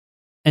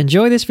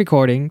Enjoy this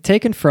recording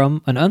taken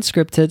from an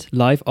unscripted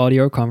live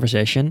audio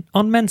conversation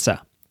on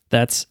Mensa.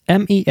 That's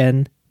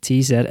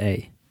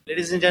MENTZA.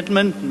 Ladies and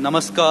gentlemen,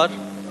 namaskar.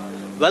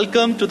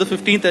 Welcome to the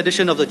 15th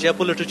edition of the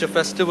Jaipur Literature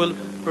Festival,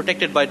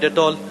 protected by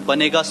Dettol,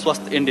 Banega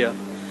Swasth India,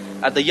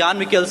 at the Jan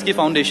Mikulski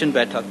Foundation,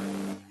 Vichaar.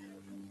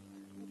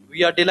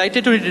 We are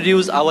delighted to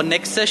introduce our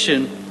next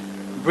session,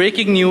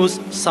 Breaking News,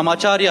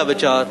 Samachar ya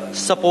Vichaar,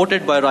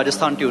 supported by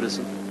Rajasthan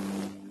Tourism.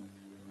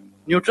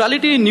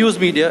 Neutrality in news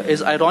media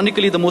is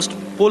ironically the most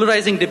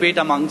polarizing debate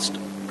amongst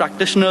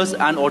practitioners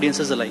and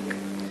audiences alike.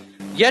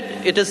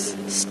 Yet it is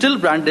still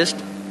brandished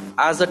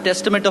as a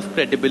testament of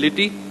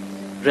credibility,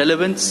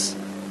 relevance,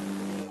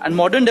 and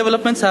modern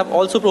developments have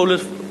also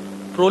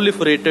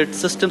proliferated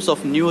systems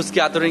of news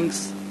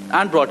gatherings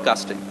and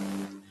broadcasting.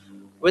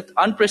 With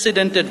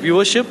unprecedented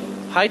viewership,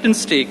 heightened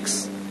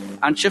stakes,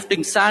 and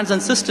shifting sands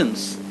and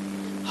systems,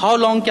 how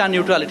long can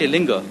neutrality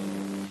linger?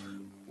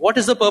 What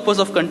is the purpose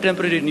of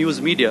contemporary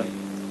news media?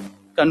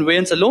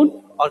 Conveyance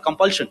alone or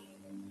compulsion?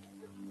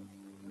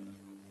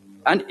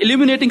 An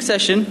illuminating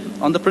session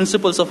on the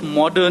principles of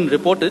modern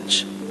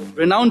reportage,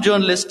 renowned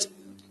journalists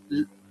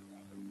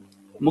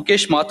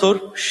Mukesh,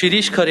 Mathur,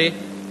 Shirish, Khare,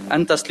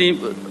 and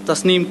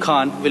Tasneem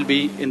Khan will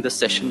be in this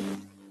session.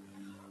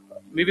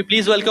 May we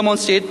please welcome on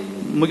stage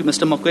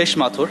Mr. Mukesh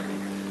Mathur.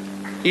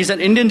 He is an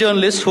Indian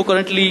journalist who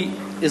currently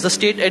is the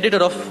state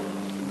editor of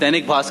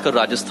Dainik Bhaskar,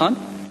 Rajasthan.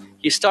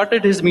 He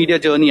started his media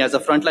journey as a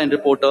frontline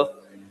reporter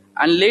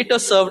and later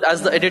served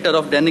as the editor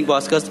of Dainik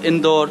Bhaskar's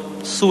Indore,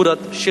 Surat,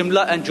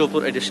 Shimla and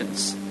Jaipur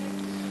editions.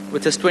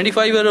 With his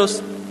 25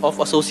 years of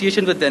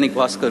association with Dainik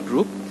Bhaskar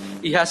Group,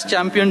 he has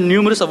championed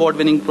numerous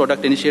award-winning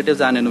product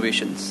initiatives and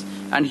innovations,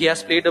 and he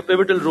has played a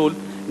pivotal role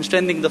in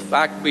strengthening the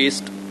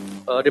fact-based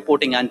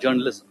reporting and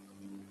journalism.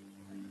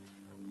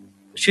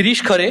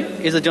 Shirish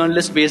Khare is a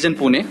journalist based in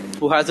Pune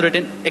who has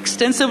written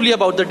extensively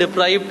about the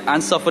deprived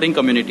and suffering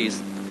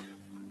communities.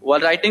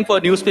 While writing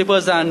for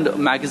newspapers and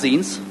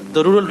magazines,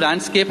 the rural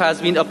landscape has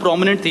been a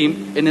prominent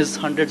theme in his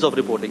hundreds of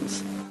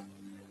reportings.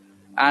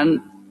 And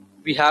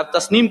we have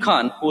Tasneem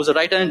Khan, who is a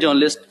writer and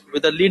journalist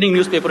with a leading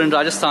newspaper in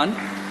Rajasthan.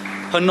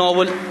 Her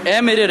novel, "Ae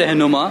Mere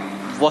Rehnuma,"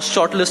 was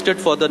shortlisted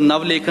for the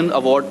Navlekhan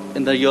Award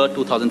in the year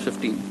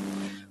 2015.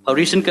 Her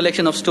recent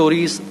collection of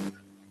stories,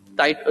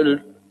 titled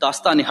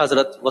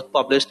Dastan-e-Hazrat, was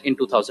published in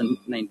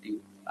 2019.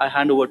 I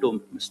hand over to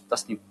Ms.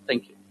 Tasneem.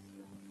 Thank you.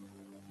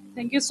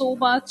 Thank you so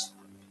much.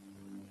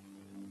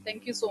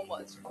 Thank you so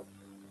much.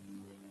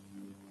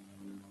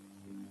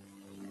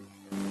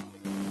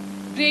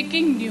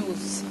 Breaking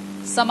news,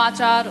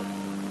 समाचार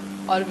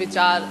और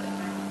विचार,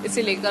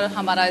 इसे लेकर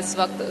हमारा इस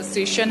वक्त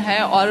session है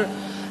और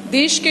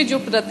देश के जो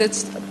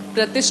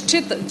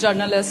प्रतिष्ठित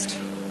जर्नलिस्ट,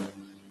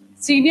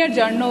 सीनियर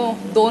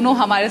जर्नल दोनों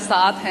हमारे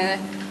साथ हैं,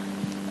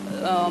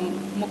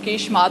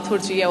 मुकेश माथुर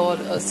जी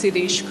और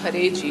शिरीष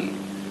खरे जी।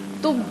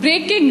 तो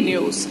ब्रेकिंग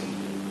न्यूज,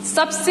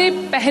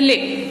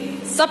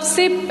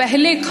 सबसे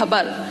पहले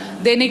खबर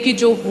देने की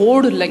जो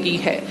होड़ लगी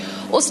है,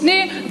 उसने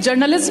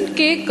जर्नलिज्म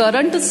के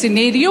करंट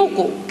सिनेरियो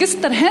को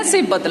किस तरह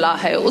से बदला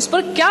है, उस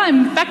पर क्या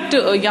इम्पैक्ट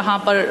यहाँ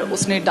पर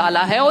उसने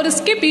डाला है, और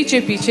इसके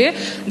पीछे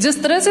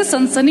जिस तरह से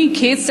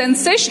सनसनीखेज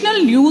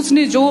सेंसेशनल न्यूज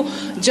ने जो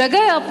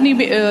जगह अपनी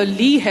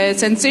ली है,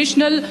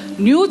 सेंसेशनल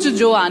न्यूज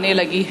जो आने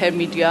लगी है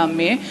मीडिया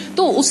में,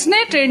 तो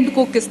उसने ट्रेंड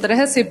को किस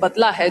तरह से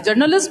बदला है,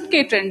 जर्नलिज्म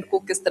के ट्रेंड को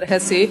किस तरह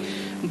से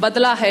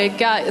बदला है,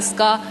 क्या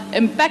इसका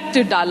इम्पैक्ट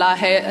डाला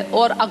है।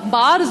 और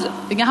अखबार,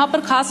 यहाँ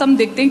पर खास हम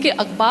देखते हैं कि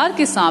अखबार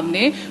के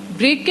सामने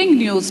ब्रेकिंग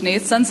न्यूज ने,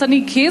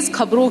 सनसनीखेज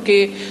खबरों के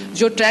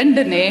जो ट्रेंड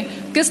ने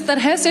किस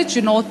तरह से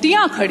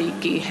चुनौतियां खड़ी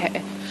की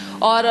है।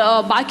 और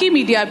बाकी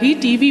मीडिया भी,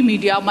 टीवी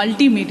मीडिया,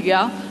 मल्टी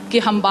मीडिया की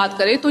हम बात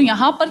करें तो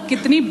यहाँ पर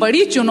कितनी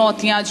बड़ी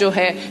चुनौतियां जो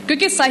है,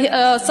 क्योंकि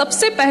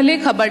सबसे पहले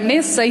खबर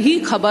ने सही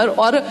खबर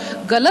और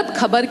गलत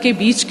खबर के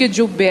बीच के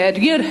जो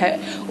बैरियर है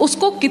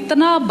उसको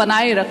कितना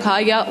बनाए रखा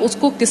या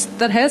उसको किस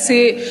तरह से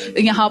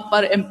यहाँ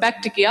पर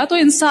इम्पैक्ट किया। तो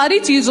इन सारी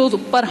चीजों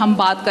पर हम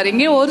बात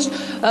करेंगे और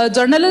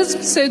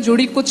जर्नलिज्म से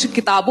जुड़ी कुछ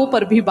किताबों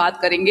पर भी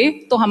बात करेंगे।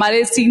 तो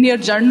हमारे सीनियर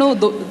जर्नल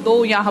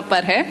दो यहाँ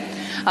पर है।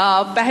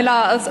 पहला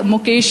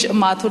मुकेश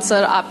माथुर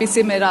सर, आप ही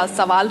से मेरा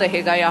सवाल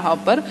रहेगा यहाँ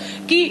पर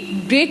कि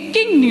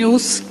ब्रेकिंग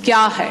न्यूज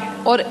क्या है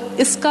और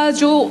इसका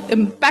जो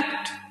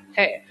इम्पैक्ट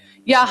है,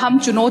 या हम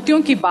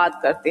चुनौतियों की बात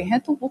करते हैं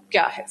तो वो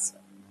क्या है सर?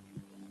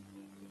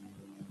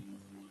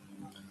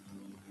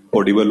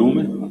 ऑडिबल हूं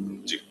मैं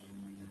जी।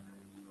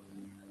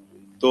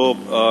 तो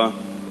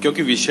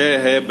क्योंकि विषय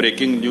है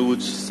ब्रेकिंग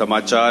न्यूज,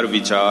 समाचार,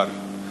 विचार,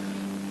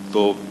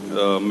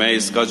 तो मैं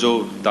इसका जो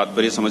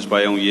तात्पर्य समझ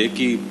पाया हूं ये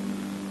कि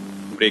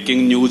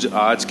ब्रेकिंग न्यूज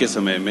आज के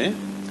समय में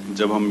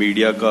जब हम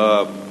मीडिया का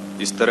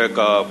इस तरह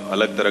का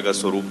अलग तरह का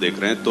स्वरूप देख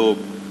रहे हैं, तो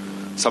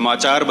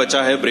समाचार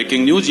बचा है,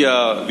 ब्रेकिंग न्यूज या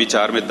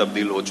विचार में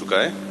तब्दील हो चुका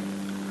है।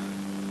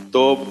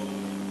 तो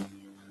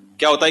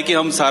क्या होता है कि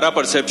हम सारा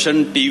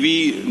परसेप्शन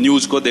टीवी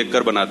न्यूज को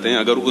देखकर बनाते हैं।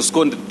 अगर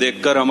उसको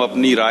देखकर हम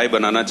अपनी राय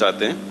बनाना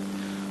चाहते हैं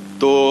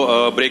तो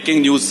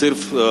ब्रेकिंग न्यूज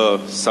सिर्फ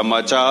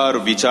समाचार,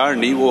 विचार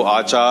नहीं, वो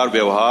आचार,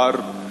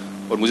 व्यवहार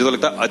और मुझे तो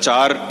लगता है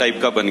अचार टाइप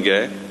का बन गया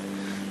है।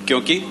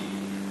 क्योंकि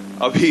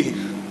अभी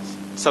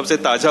सबसे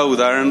ताजा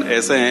उदाहरण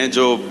ऐसे हैं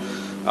जो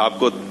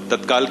आपको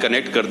तत्काल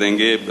कनेक्ट कर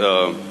देंगे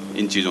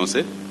इन चीजों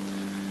से।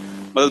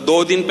 मतलब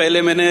 2 दिन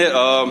पहले मैंने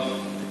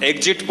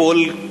एग्जिट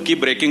पोल की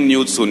ब्रेकिंग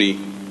न्यूज सुनी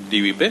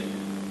टीवी पे।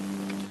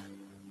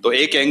 तो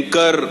एक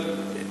एंकर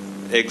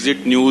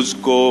एग्जिट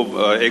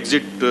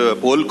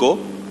पोल को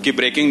की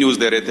ब्रेकिंग न्यूज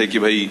दे रहे थे कि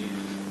भाई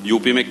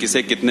यूपी में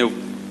किसे कितने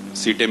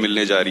सीटें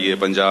मिलने जा रही है,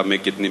 पंजाब में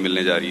कितनी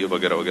मिलने जा रही है,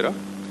 वगैरह वगैरह।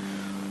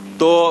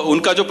 तो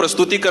उनका जो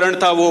प्रस्तुतिकरण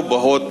था वो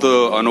बहुत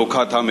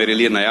अनोखा था, मेरे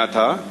लिए नया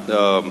था।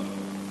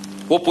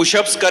 वो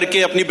पुशअप्स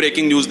करके अपनी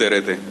ब्रेकिंग न्यूज दे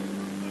रहे थे।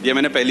 ये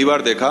मैंने पहली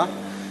बार देखा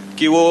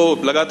कि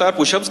वो लगातार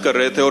पुशअप्स कर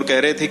रहे थे और कह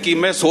रहे थे कि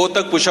मैं 100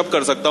 तक पुशअप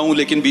कर सकता हूं,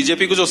 लेकिन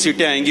बीजेपी को जो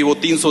सीटें आएंगी वो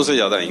 300 से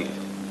ज्यादा आएंगी।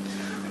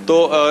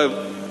 तो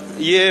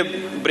ये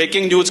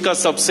ब्रेकिंग न्यूज का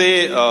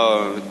सबसे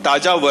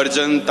ताजा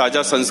वर्जन,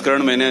 ताजा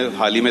संस्करण मैंने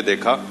हाल ही में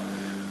देखा।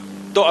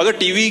 तो अगर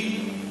टीवी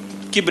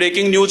की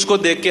ब्रेकिंग न्यूज को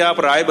देख के आप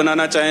राय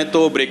बनाना चाहें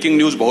तो ब्रेकिंग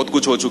न्यूज बहुत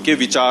कुछ हो चुकी है,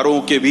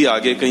 विचारों के भी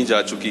आगे कहीं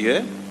जा चुकी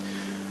है।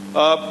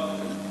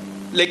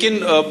 लेकिन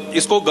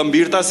इसको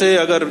गंभीरता से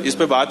अगर इस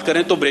पे बात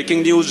करें तो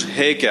ब्रेकिंग न्यूज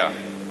है क्या?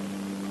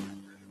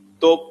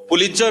 तो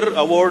पुलित्जर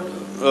अवार्ड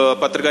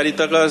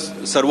पत्रकारिता का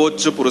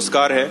सर्वोच्च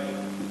पुरस्कार है।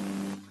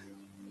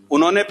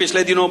 उन्होंने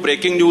पिछले दिनों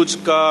ब्रेकिंग न्यूज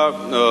का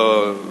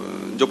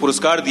जो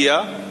पुरस्कार दिया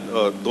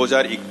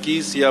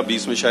 2021 या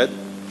 20 में शायद,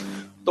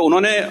 तो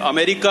उन्होंने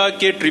अमेरिका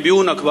के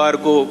ट्रिब्यून अखबार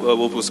को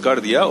वो पुरस्कार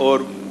दिया।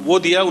 और वो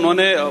दिया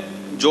उन्होंने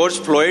जॉर्ज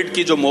फ्लॉयड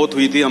की जो मौत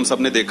हुई थी, हम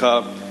सबने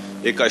देखा,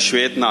 एक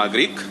अश्वेत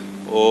नागरिक,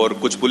 और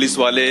कुछ पुलिस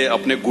वाले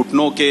अपने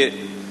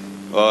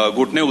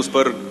घुटने उस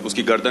पर,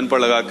 उसकी गर्दन पर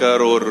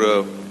लगाकर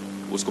और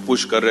उसको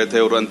पुश कर रहे थे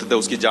और अंततः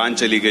उसकी जान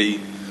चली गई।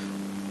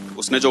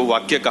 उसने जो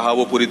वाक्य कहा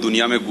वो पूरी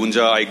दुनिया में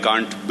गूंजा, आई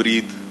कांट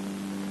ब्रीथ।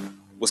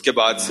 उसके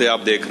बाद से आप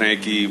देख रहे हैं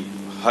कि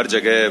हर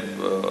जगह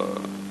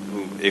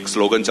एक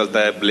स्लोगन चलता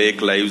है,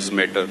 ब्लैक लाइव्स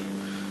मैटर।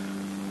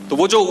 तो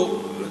वो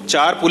जो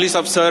 4 पुलिस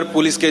अफसर,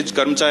 पुलिस के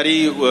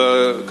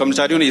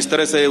कर्मचारियों ने इस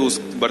तरह से उस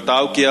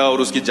बर्ताव किया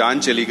और उसकी जान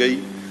चली गई,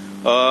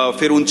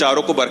 फिर उन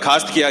 4 को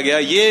बर्खास्त किया गया,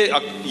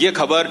 ये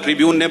खबर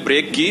ट्रिब्यून ने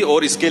ब्रेक की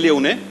और इसके लिए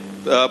उन्हें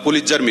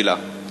पुलित्जर मिला।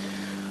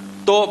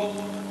 तो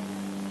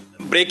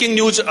ब्रेकिंग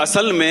न्यूज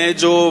असल में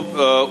जो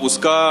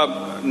उसका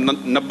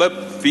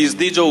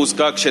 90% जो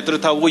उसका क्षेत्र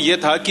था वो ये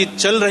था कि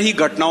चल रही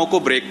घटनाओं को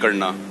ब्रेक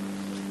करना।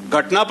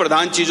 घटना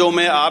प्रधान चीजों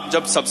में आप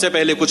जब सबसे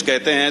पहले कुछ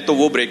कहते हैं तो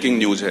वो ब्रेकिंग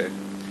न्यूज है।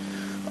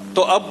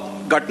 तो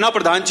अब घटना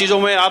प्रधान चीजों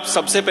में आप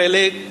सबसे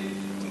पहले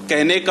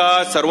कहने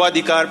का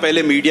सर्वाधिकार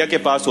पहले मीडिया के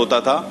पास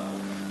होता था।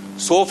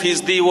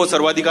 100% वो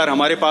सर्वाधिकार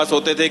हमारे पास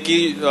होते थे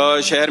कि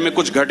शहर में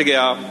कुछ घट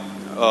गया,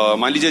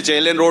 मान लीजिए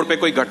जेएलएन रोड पे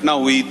कोई घटना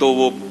हुई तो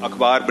वो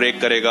अखबार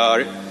ब्रेक करेगा,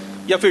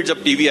 या फिर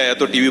जब टीवी आया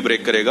तो टीवी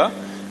ब्रेक करेगा।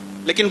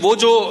 लेकिन वो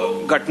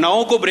जो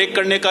घटनाओं को ब्रेक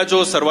करने का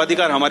जो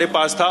सर्वाधिकार हमारे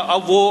पास था,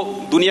 अब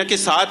वो दुनिया के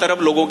 7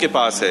 अरब लोगों के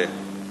पास है।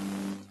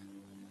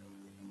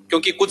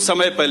 क्योंकि कुछ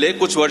समय पहले,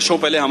 कुछ वर्षों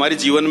पहले हमारे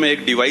जीवन में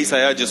एक डिवाइस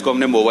आया जिसको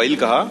हमने मोबाइल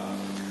कहा,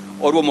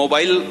 और वो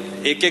मोबाइल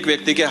एक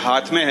व्यक्ति के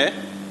हाथ में है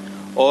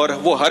और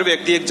वो हर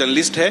व्यक्ति एक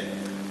जर्नलिस्ट है।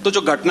 तो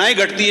जो घटनाएं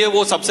घटती है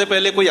वो सबसे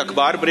पहले कोई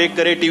अखबार ब्रेक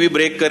करे, टीवी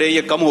ब्रेक करे,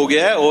 ये कम हो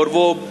गया है और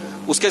वो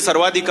उसके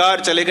सर्वाधिकार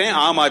चले गए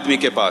आम आदमी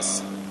के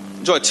पास,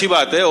 जो अच्छी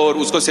बात है और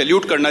उसको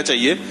सैल्यूट करना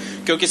चाहिए।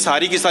 क्योंकि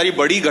सारी की सारी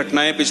बड़ी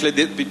घटनाएं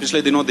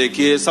पिछले दिनों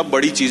देखिए, सब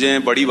बड़ी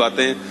चीजें, बड़ी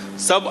बातें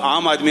सब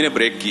आम आदमी ने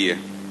ब्रेक की है।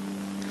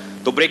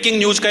 तो ब्रेकिंग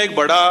न्यूज का एक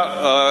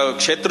बड़ा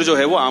क्षेत्र जो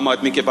है वो आम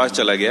आदमी के पास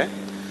चला गया है।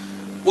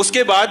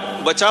 उसके बाद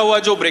बचा हुआ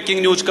जो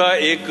ब्रेकिंग न्यूज का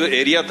एक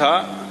एरिया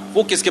था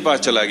वो किसके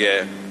पास चला गया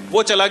है?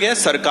 वो चला गया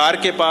सरकार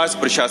के पास,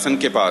 प्रशासन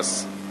के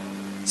पास।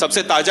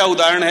 सबसे ताजा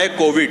उदाहरण है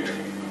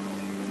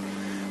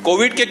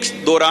कोविड के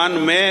दौरान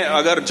मैं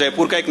अगर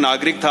जयपुर का एक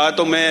नागरिक था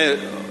तो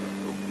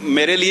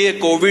मेरे लिए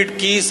कोविड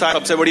की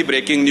सबसे बड़ी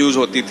ब्रेकिंग न्यूज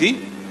होती थी,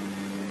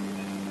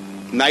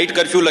 नाइट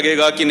कर्फ्यू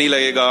लगेगा कि नहीं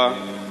लगेगा,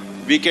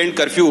 वीकेंड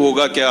कर्फ्यू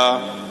होगा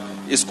क्या,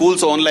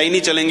 स्कूल्स ऑनलाइन ही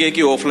चलेंगे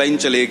कि ऑफलाइन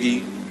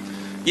चलेगी।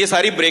 ये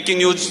सारी ब्रेकिंग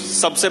न्यूज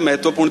सबसे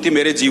महत्वपूर्ण थी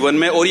मेरे जीवन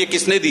में। और ये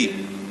किसने दी?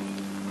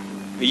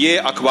 ये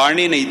अखबार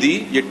ने नहीं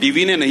दी, ये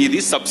टीवी ने नहीं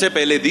दी, सबसे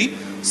पहले दी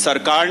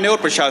सरकार ने और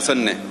प्रशासन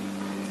ने।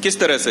 किस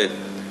तरह से?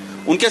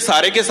 उनके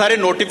सारे के सारे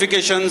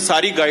नोटिफिकेशन,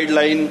 सारी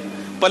गाइडलाइन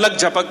पलक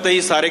झपकते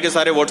ही सारे के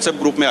सारे व्हाट्सएप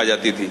ग्रुप में आ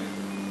जाती थी।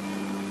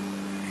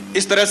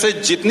 इस तरह से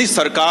जितनी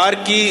सरकार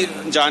की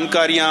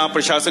जानकारियां,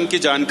 प्रशासन की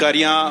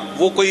जानकारियां,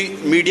 वो कोई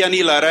मीडिया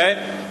नहीं ला रहा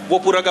है, वो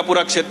पूरा का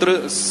पूरा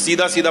क्षेत्र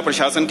सीधा सीधा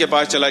प्रशासन के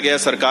पास चला गया है,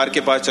 सरकार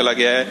के पास चला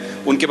गया है।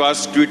 उनके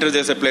पास ट्विटर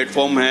जैसे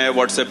प्लेटफॉर्म है,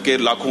 व्हाट्सएप के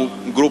लाखों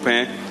ग्रुप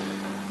हैं।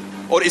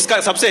 और इसका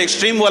सबसे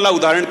एक्सट्रीम वाला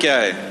उदाहरण क्या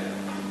है?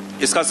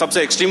 इसका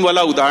सबसे एक्सट्रीम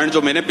वाला उदाहरण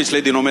जो मैंने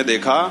पिछले दिनों में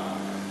देखा,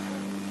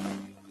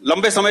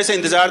 लंबे समय से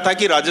इंतजार था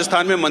कि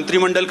राजस्थान में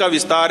मंत्रिमंडल का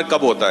विस्तार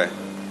कब होता है।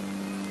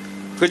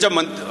 फिर जब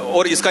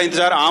और इसका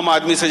इंतजार आम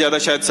आदमी से ज्यादा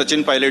शायद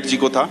सचिन पायलट जी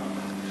को था।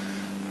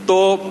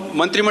 तो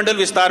मंत्रिमंडल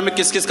विस्तार में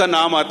किस किस का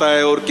नाम आता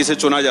है और किसे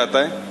चुना जाता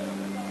है,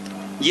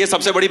 ये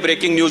सबसे बड़ी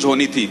ब्रेकिंग न्यूज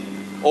होनी थी।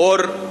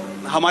 और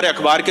हमारे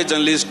अखबार के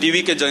जर्नलिस्ट,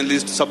 टीवी के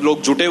जर्नलिस्ट, सब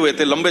लोग जुटे हुए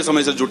थे, लंबे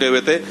समय से जुटे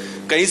हुए थे।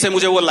 कहीं से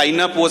मुझे वो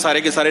लाइनअप, वो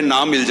सारे के सारे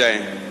नाम मिल जाए।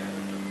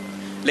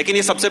 लेकिन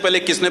ये सबसे पहले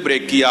किसने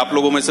ब्रेक की? आप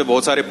लोगों में से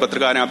बहुत सारे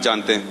पत्रकार हैं, आप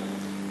जानते हैं।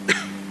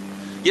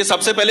 ये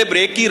सबसे पहले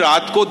ब्रेक की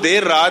रात को,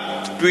 देर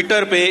रात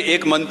ट्विटर पे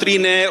एक मंत्री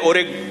ने और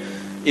एक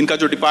इनका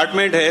जो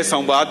डिपार्टमेंट है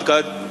संवाद का,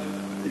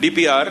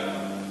 DPR,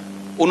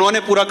 उन्होंने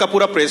पूरा का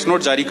पूरा प्रेस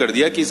नोट जारी कर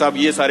दिया कि साहब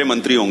ये सारे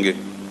मंत्री होंगे।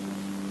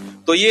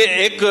 तो ये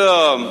एक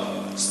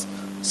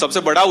सबसे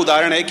बड़ा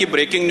उदाहरण है कि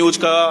ब्रेकिंग न्यूज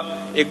का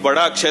एक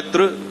बड़ा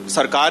क्षेत्र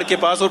सरकार के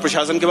पास और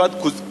प्रशासन के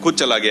पास खुद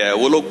चला गया है।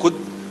 वो लोग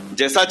खुद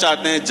जैसा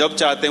चाहते हैं, जब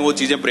चाहते हैं, वो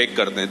चीजें ब्रेक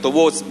करते हैं। तो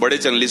वो बड़े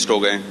जर्नलिस्ट हो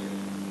गए।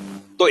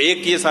 तो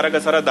एक ये सारा का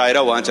सारा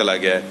दायरा वहां चला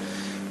गया है।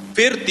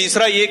 फिर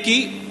तीसरा ये कि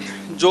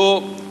जो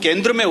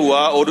केंद्र में हुआ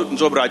और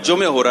जो राज्यों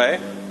में हो रहा है,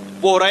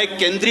 वो हो रहा है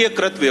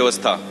केंद्रीयकृत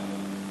व्यवस्था।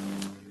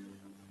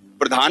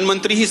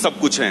 प्रधानमंत्री ही सब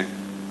कुछ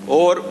हैं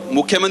और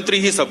मुख्यमंत्री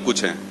ही सब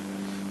कुछ हैं।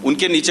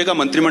 उनके नीचे का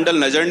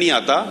मंत्रिमंडल नजर नहीं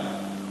आता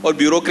और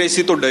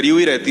ब्यूरोक्रेसी तो डरी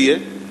हुई रहती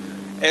है।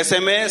 ऐसे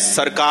में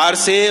सरकार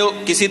से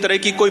किसी तरह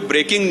की कोई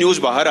ब्रेकिंग न्यूज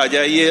बाहर आ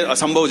जाए, ये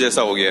असंभव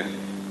जैसा हो गया है।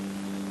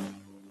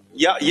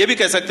 या ये भी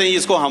कह सकते हैं,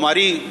 इसको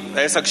हमारी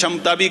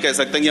असक्षमता भी कह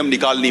सकते हैं कि हम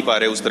निकाल नहीं पा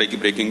रहे उस तरह की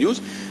ब्रेकिंग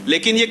न्यूज।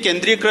 लेकिन ये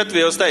केंद्रीयकृत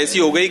व्यवस्था ऐसी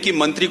हो गई कि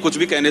मंत्री कुछ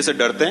भी कहने से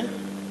डरते हैं,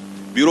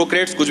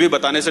 ब्यूरोक्रेट्स कुछ भी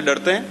बताने से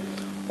डरते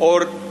हैं।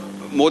 और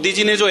मोदी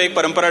जी ने जो एक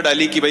परंपरा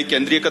डाली कि भाई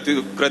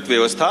केंद्रीयकृत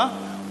व्यवस्था,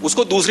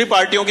 उसको दूसरी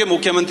पार्टियों के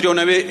मुख्यमंत्रियों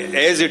ने भी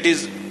एज इट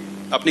इज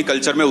अपनी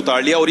कल्चर में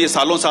उतार लिया। और ये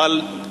सालों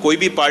साल कोई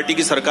भी पार्टी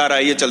की सरकार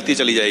आई, ये चलती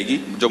चली जाएगी,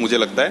 जो मुझे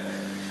लगता है।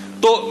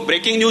 तो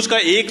ब्रेकिंग न्यूज का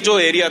एक जो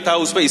एरिया था,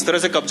 उस पर इस तरह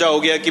से कब्जा हो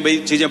गया कि भाई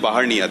चीजें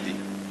बाहर नहीं आती।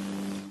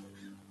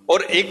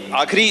 और एक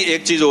आखिरी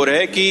एक चीज और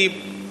है कि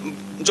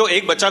जो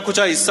एक बचा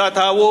खुचा हिस्सा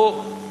था,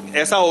 वो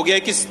ऐसा हो गया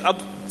कि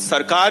अब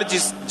सरकार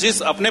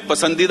जिस अपने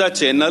पसंदीदा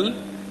चैनल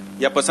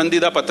या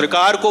पसंदीदा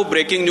पत्रकार को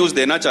ब्रेकिंग न्यूज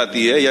देना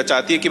चाहती है, या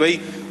चाहती है कि भाई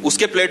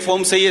उसके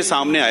प्लेटफॉर्म से ये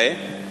सामने आए,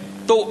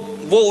 तो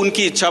वो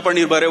उनकी इच्छा पर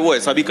निर्भर है, वो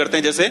ऐसा भी करते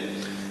हैं। जैसे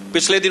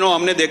पिछले दिनों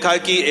हमने देखा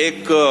कि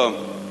एक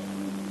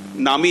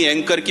नामी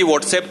एंकर की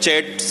व्हाट्सएप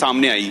चैट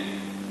सामने आई।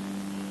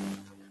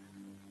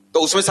 तो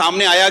उसमें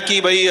सामने आया कि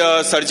भाई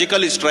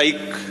सर्जिकल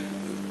स्ट्राइक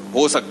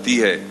हो सकती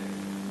है।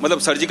 मतलब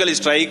सर्जिकल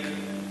स्ट्राइक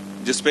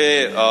जिसपे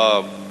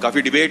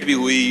काफी डिबेट भी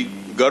हुई,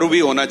 गर्व भी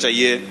होना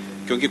चाहिए,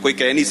 क्योंकि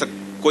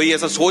कोई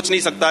ऐसा सोच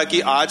नहीं सकता कि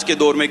आज के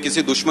दौर में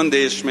किसी दुश्मन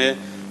देश में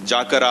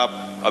जाकर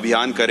आप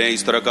अभियान करें,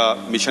 इस तरह का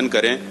मिशन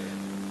करें।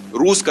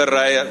 रूस कर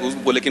रहा है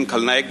वो, लेकिन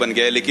खलनायक बन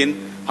गया है। लेकिन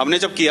हमने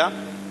जब किया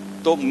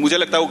तो मुझे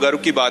लगता है वो गर्व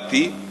की बात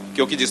थी,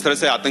 क्योंकि जिस तरह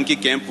से आतंकी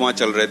कैंप वहां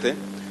चल रहे थे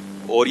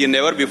और ये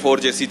नेवर बिफोर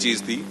जैसी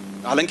चीज थी।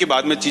 हालांकि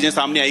बाद में चीजें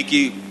सामने आई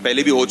कि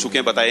पहले भी हो चुके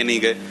हैं, बताए नहीं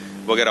गए,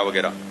 वगैरह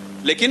वगैरह।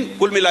 लेकिन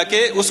कुल मिला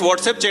के उस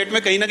व्हाट्सएप चैट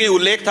में कहीं ना कहीं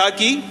उल्लेख था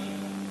कि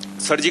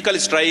सर्जिकल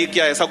स्ट्राइक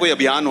या ऐसा कोई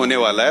अभियान होने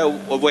वाला है,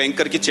 और वो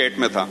एंकर की चैट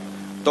में था।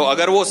 तो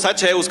अगर वो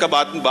सच है, उसका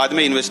बाद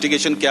में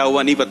इन्वेस्टिगेशन क्या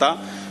हुआ नहीं पता,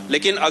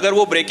 लेकिन अगर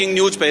वो ब्रेकिंग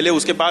न्यूज पहले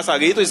उसके पास आ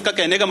गई, तो इसका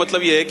कहने का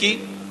मतलब ये है कि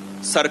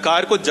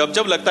सरकार को जब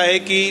जब लगता है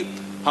कि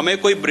हमें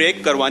कोई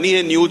ब्रेक करवानी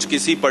है न्यूज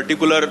किसी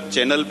पर्टिकुलर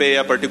चैनल पे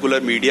या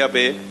पर्टिकुलर मीडिया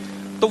पे,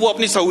 तो वो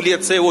अपनी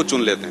सहूलियत से वो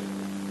चुन लेते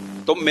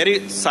हैं। तो मेरी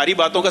सारी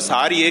बातों का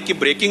सार ये है कि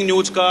ब्रेकिंग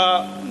न्यूज का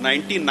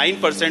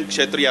 99%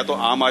 क्षेत्र या तो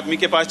आम आदमी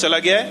के पास चला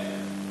गया है,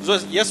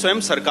 या स्वयं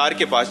सरकार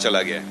के पास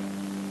चला गया है।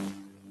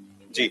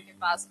 जी,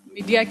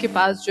 मीडिया के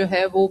पास जो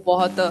है वो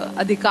बहुत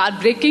अधिकार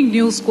ब्रेकिंग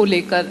न्यूज को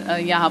लेकर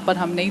यहाँ पर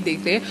हम नहीं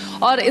देख रहे।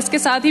 और इसके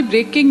साथ ही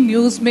ब्रेकिंग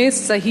न्यूज में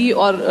सही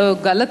और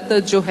गलत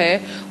जो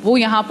है वो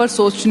यहाँ पर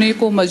सोचने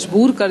को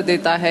मजबूर कर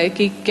देता है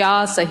कि क्या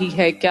सही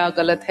है क्या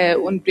गलत है,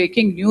 उन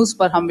ब्रेकिंग न्यूज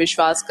पर हम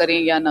विश्वास करें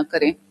या न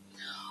करें।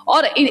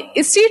 और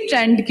इसी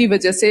ट्रेंड की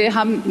वजह से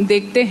हम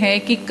देखते हैं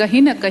कि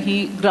कहीं ना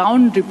कहीं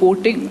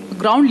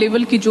ग्राउंड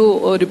लेवल की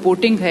जो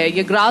रिपोर्टिंग है,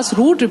 ये ग्रास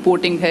रूट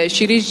रिपोर्टिंग है।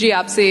 शिरीष जी,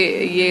 आपसे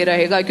ये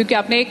रहेगा, क्योंकि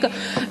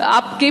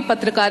आपके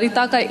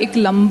पत्रकारिता का एक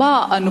लंबा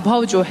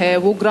अनुभव जो है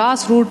वो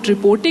ग्रास रूट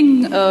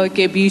रिपोर्टिंग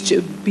के बीच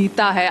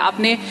बीता है।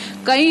 आपने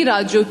कई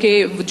राज्यों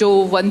के जो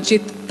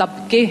वंचित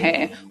तबके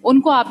हैं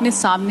उनको आपने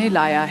सामने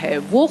लाया है।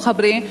 वो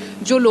खबरें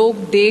जो लोग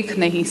देख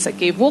नहीं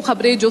सके, वो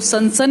खबरें जो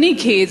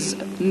सनसनीखेज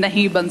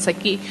नहीं बन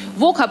सकी,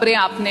 वो खबरें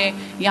आपने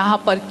यहाँ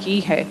पर की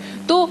है।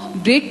 तो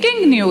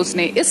ब्रेकिंग न्यूज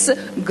ने इस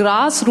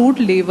ग्रास रूट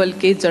लेवल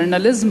के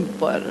जर्नलिज्म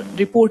पर,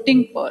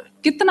 रिपोर्टिंग पर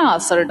कितना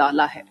असर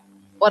डाला है,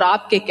 और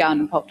आपके क्या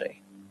अनुभव रहे?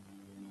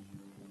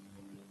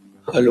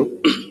 हेलो,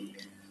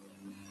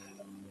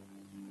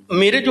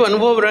 मेरे जो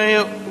अनुभव रहे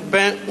हैं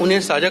मैं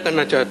उन्हें साझा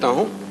करना चाहता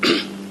हूं।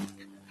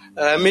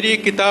 मेरी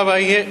एक किताब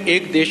आई है,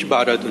 एक देश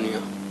 12 दुनिया,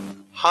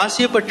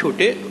 हाशिए पर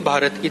छूटे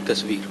भारत की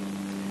तस्वीर।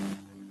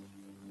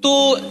 तो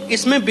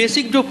इसमें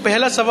बेसिक जो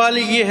पहला सवाल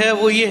ये है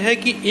वो ये है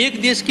कि एक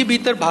देश के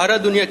भीतर 12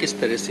 दुनिया किस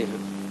तरह से है।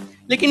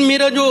 लेकिन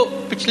मेरा जो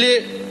पिछले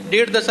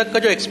 1.5 दशक का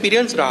जो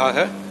एक्सपीरियंस रहा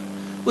है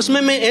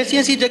उसमें मैं ऐसी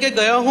ऐसी जगह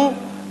गया हूँ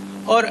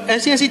और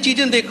ऐसी ऐसी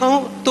चीजें देखा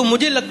हूँ, तो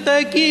मुझे लगता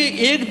है कि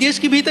एक देश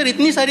के भीतर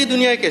इतनी सारी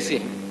दुनिया कैसे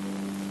हैं,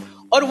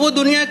 और वो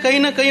दुनिया कहीं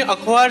ना कहीं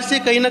अखबार से,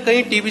 कहीं ना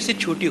कहीं टीवी से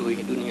छूटी हुई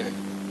दुनिया है।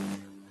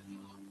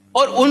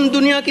 और उन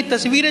दुनिया की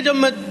तस्वीरें जब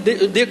मैं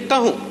देखता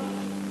हूं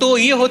तो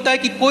ये होता है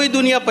कि कोई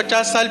दुनिया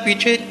 50 साल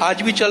पीछे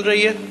आज भी चल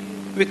रही है,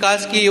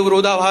 विकास की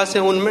विरोधाभास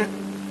है उनमें।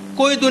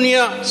 कोई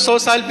दुनिया 100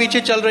 साल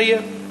पीछे चल रही है,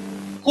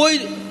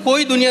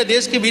 कोई दुनिया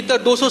देश के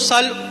भीतर 200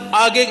 साल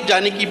आगे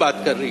जाने की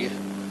बात कर रही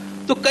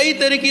है। तो कई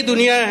तरह की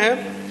दुनियाएं हैं,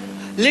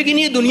 लेकिन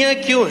ये दुनिया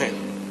क्यों है,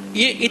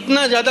 ये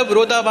इतना ज्यादा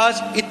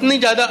विरोधाभास, इतनी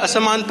ज्यादा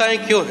असमानताएं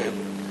क्यों हैं?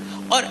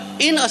 और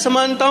इन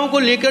असमानताओं को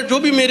लेकर जो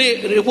भी मेरे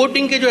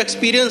रिपोर्टिंग के जो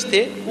एक्सपीरियंस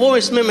थे वो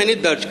इसमें मैंने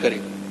दर्ज करे।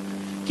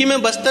 कि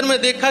मैं बस्तर में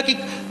देखा कि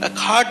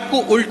खाट को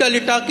उल्टा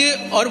लिटा के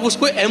और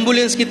उसको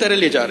एम्बुलेंस की तरह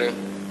ले जा रहे हैं,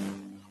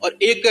 और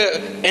एक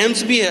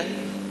एम्स भी है।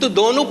 तो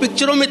दोनों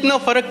पिक्चरों में इतना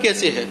फर्क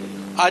कैसे है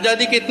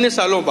आजादी के इतने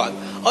सालों बाद?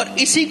 और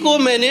इसी को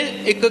मैंने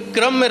एक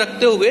क्रम में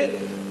रखते हुए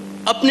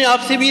अपने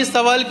आप से भी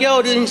सवाल किया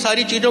और इन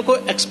सारी चीजों को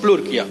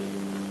एक्सप्लोर किया।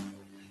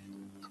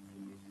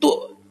 तो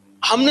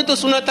हमने तो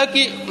सुना था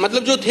कि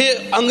मतलब जो थे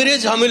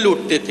अंग्रेज हमें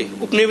लूटते थे,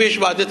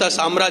 उपनिवेशवाद था,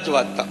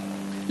 साम्राज्यवाद था।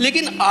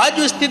 लेकिन आज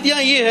जो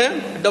स्थितियां ये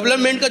है,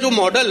 डेवलपमेंट का जो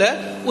मॉडल है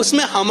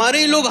उसमें हमारे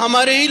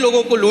ही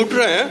लोगों को लूट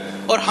रहे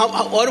हैं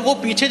और वो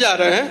पीछे जा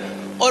रहे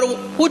हैं, और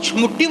कुछ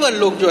मुट्ठी भर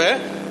लोग जो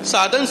है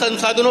साधन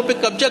संसाधनों पे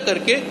कब्जा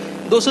करके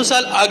 200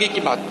 साल आगे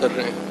की बात कर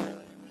रहे हैं।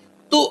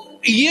 तो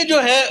ये जो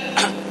है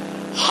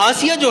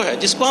हाशिया जो है,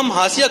 जिसको हम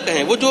हाशिया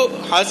कहें, वो जो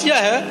हाशिया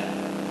है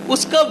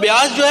उसका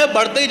व्यास जो है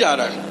बढ़ता ही जा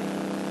रहा है।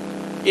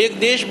 एक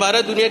देश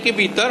भारत दुनिया के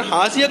भीतर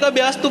हाशिया का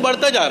व्यास तो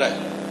बढ़ता जा रहा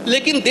है,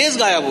 लेकिन देश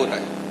गायब हो रहा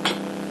है।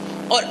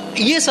 और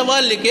ये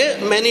सवाल लेके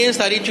मैंने ये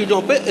सारी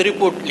चीजों पे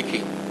रिपोर्ट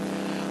लिखी।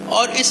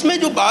 और इसमें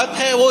जो बात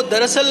है वो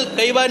दरअसल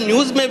कई बार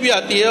न्यूज में भी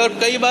आती है और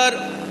कई बार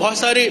बहुत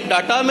सारे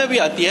डाटा में भी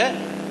आती है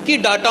कि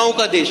डाटाओं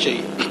का देश है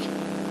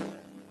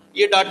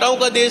ये डाटाओं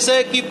का देश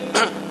है। कि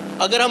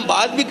अगर हम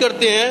बात भी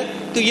करते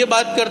हैं तो ये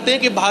बात करते हैं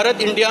कि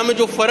भारत इंडिया में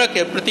जो फर्क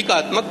है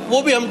प्रतीकात्मक,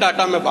 वो भी हम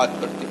डाटा में बात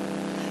करते हैं।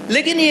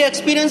 लेकिन ये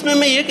एक्सपीरियंस में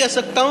मैं ये कह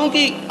सकता हूं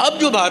कि अब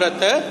जो भारत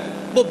है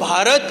वो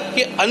भारत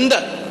के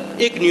अंदर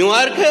एक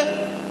न्यूयॉर्क है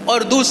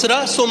और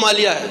दूसरा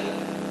सोमालिया है।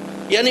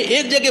 यानी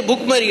एक जगह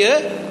भुखमरी है,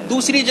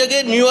 दूसरी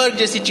जगह न्यूयॉर्क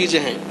जैसी चीजें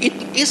हैं।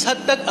 इस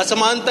हद तक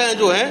असमानताएं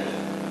जो हैं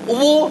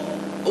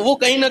वो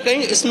कहीं ना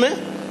कहीं इसमें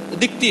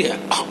दिखती है।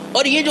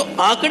 और ये जो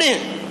आंकड़े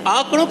हैं,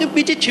 आंकड़ों के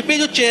पीछे छिपे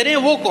जो चेहरे हैं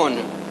वो कौन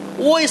है,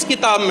 वो इस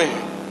किताब में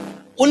है।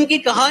 उनकी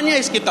कहानियां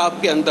इस किताब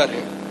के अंदर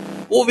है।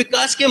 वो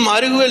विकास के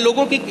मारे हुए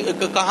लोगों की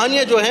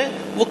कहानियां जो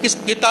हैं वो किस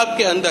किताब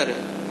के अंदर है।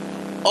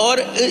 और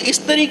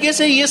इस तरीके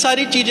से ये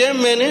सारी चीजें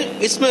मैंने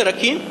इसमें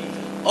रखी।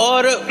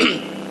 और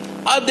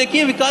आप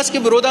देखिए विकास के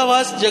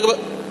विरोधाभास, जब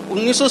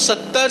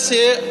 1970 से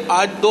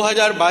आज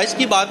 2022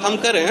 की बात हम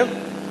करें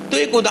तो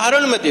एक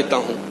उदाहरण मैं देता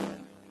हूं।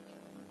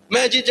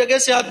 मैं जिस जगह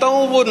से आता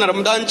हूं वो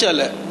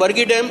नर्मदांचल है,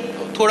 बरगी डैम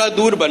थोड़ा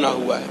दूर बना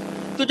हुआ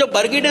है। तो जब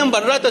बरगी डैम बन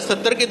रहा था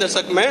 70 के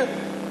दशक में,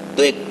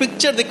 तो एक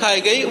पिक्चर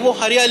दिखाई गई, वो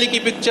हरियाली की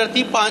पिक्चर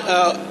थी।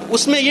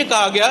 उसमें ये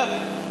कहा गया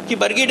कि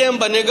बरगी डैम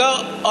बनेगा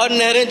और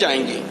नहरें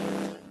जाएंगी,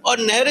 और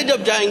नहरें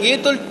जब जाएंगी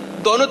तो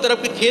दोनों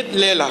तरफ के खेत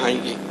ले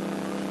लहाएंगे।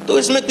 तो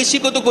इसमें किसी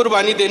को तो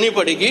कुर्बानी देनी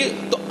पड़ेगी।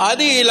 तो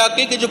आधे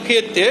इलाके के जो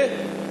खेत थे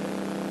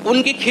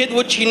उनके खेत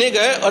वो छीने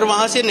गए और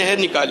वहां से नहर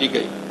निकाली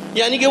गई,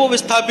 यानी कि वो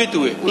विस्थापित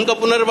हुए। उनका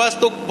पुनर्वास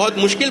तो बहुत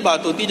मुश्किल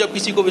बात होती जब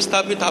किसी को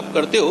विस्थापित आप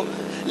करते हो,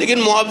 लेकिन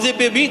मुआवजे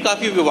पे भी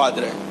काफी विवाद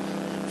रहे।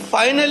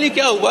 फाइनली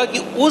क्या हुआ कि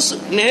उस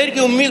नहर की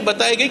उम्मीद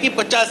बताई गई कि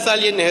 50 साल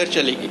ये नहर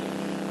चलेगी।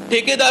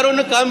 ठेकेदारों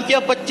ने काम किया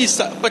 25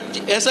 साल,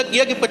 ऐसा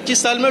किया कि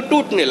 25 साल में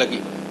टूटने लगी।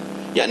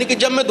 यानी कि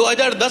जब मैं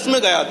 2010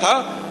 में गया था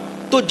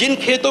तो जिन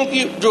खेतों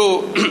की जो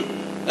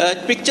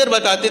पिक्चर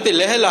बताते थे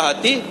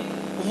लहलहाती,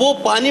 वो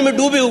पानी में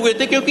डूबे हुए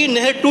थे क्योंकि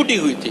नहर टूटी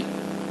हुई थी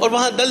और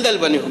वहां दलदल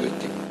बने हुए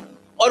थे।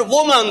 और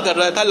वो मांग कर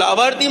रहा था,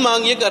 लाभार्थी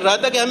मांग ये कर रहा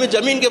था कि हमें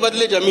जमीन के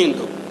बदले जमीन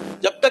दो।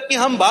 जब तक कि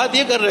हम बात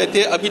ये कर रहे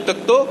थे अभी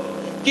तक तो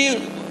कि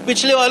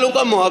पिछले वालों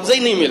का मुआवजा ही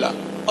नहीं मिला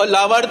और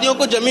लाभार्थियों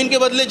को जमीन के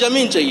बदले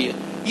जमीन चाहिए।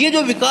 ये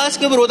जो विकास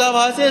के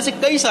विरोधाभास है, ऐसे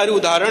कई सारे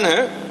उदाहरण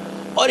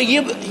हैं। और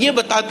ये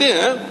बताते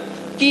हैं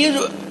कि ये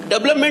जो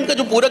डेवलपमेंट का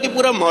जो पूरा के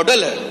पूरा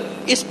मॉडल है,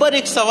 इस पर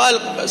एक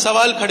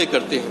सवाल खड़े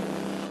करते हैं।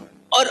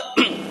 और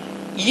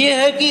ये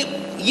है कि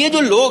ये जो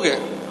लोग हैं,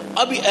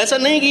 अब ऐसा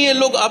नहीं कि ये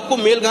लोग आपको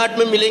मेलघाट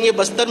में मिलेंगे,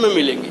 बस्तर में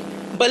मिलेंगे,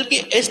 बल्कि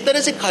इस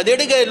तरह से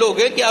खदेड़े गए लोग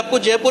हैं कि आपको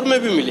जयपुर में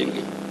भी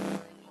मिलेंगे।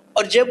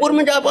 और जयपुर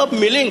में जब आप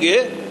मिलेंगे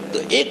तो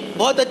एक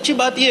बहुत अच्छी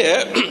बात यह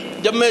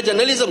है, जब मैं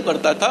जर्नलिज्म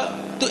करता था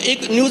तो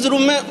एक न्यूज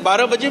रूम में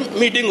 12 बजे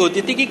मीटिंग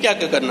होती थी कि क्या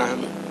क्या करना है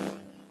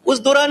हमें। उस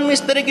दौरान मैं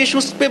इस तरह के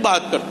इश्यूज पे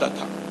बात करता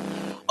था।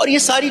 और ये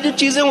सारी जो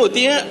चीजें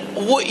होती हैं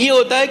वो ये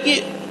होता है कि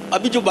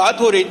अभी जो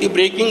बात हो रही थी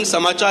ब्रेकिंग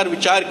समाचार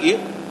विचार की,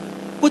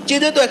 कुछ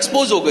चीजें तो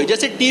एक्सपोज हो गई,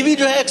 जैसे टीवी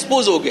जो है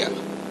एक्सपोज हो गया,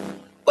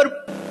 पर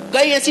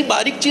कई ऐसी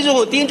बारीक चीजें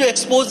होती हैं जो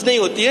एक्सपोज नहीं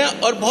होती हैं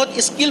और बहुत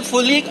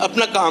स्किलफुली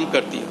अपना काम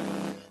करती हैं।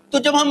 तो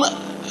जब हम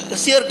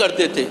शेयर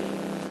करते थे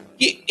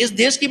कि इस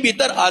देश के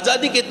भीतर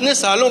आजादी के इतने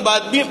सालों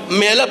बाद भी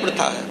महिला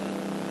प्रथा है,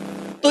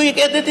 तो ये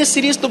कहते थे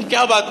शिरीष तुम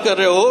क्या बात कर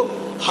रहे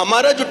हो,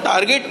 हमारा जो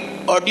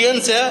टारगेट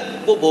ऑडियंस है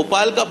वो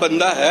भोपाल का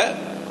बंदा है,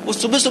 वो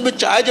सुबह सुबह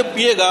चाय जब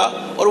पिएगा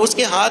और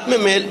उसके हाथ में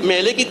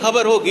मेले की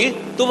खबर होगी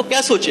तो वो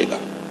क्या सोचेगा।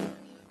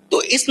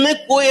 तो इसमें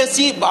कोई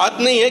ऐसी बात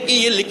नहीं है कि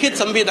ये लिखित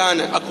संविधान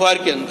है अखबार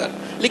के अंदर,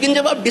 लेकिन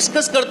जब आप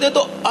डिस्कस करते हो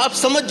तो आप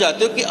समझ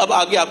जाते हो कि अब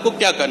आगे आपको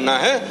क्या करना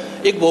है।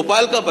 एक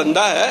भोपाल का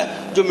बंदा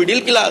है जो मिडिल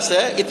क्लास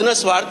है इतना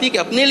स्वार्थी कि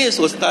अपने लिए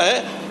सोचता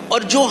है,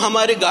 और जो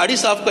हमारे गाड़ी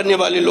साफ करने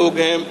वाले लोग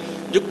हैं,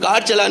 जो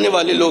कार चलाने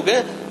वाले लोग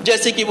हैं,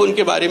 जैसे कि वो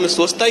उनके बारे में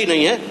सोचता ही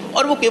नहीं है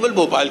और वो केवल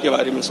भोपाल के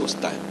बारे में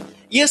सोचता है।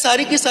 ये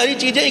सारी की सारी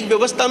चीजें एक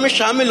व्यवस्था में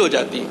शामिल हो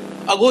जाती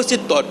हैं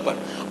अघोषित तौर पर।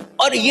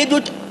 और ये जो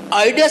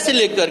आइडिया से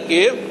लेकर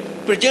के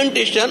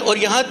प्रेजेंटेशन और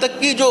यहाँ तक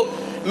की जो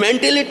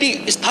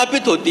मेंटेलिटी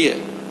स्थापित होती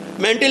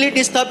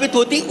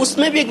है,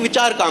 उसमें भी एक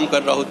विचार काम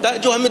कर रहा होता है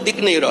जो हमें दिख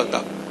नहीं रहा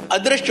होता,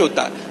 अदृश्य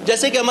होता है।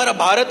 जैसे कि हमारा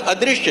भारत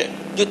अदृश्य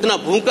है, जो इतना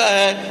भूखा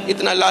है,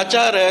 इतना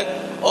लाचार है,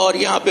 और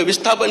यहाँ पे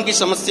विस्थापन की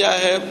समस्या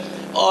है,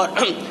 और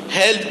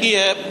हेल्थ की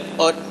है,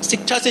 और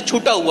शिक्षा से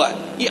छूटा हुआ है।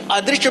 ये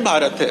अदृश्य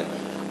भारत है।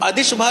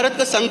 अदृश्य भारत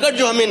का संकट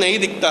जो हमें नहीं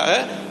दिखता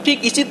है,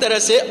 ठीक इसी तरह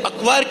से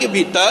अखबार के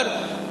भीतर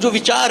जो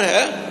विचार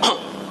है,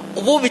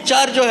 वो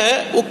विचार जो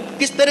है वो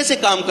किस तरह से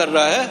काम कर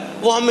रहा है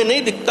वो हमें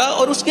नहीं दिखता,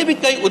 और उसके भी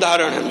कई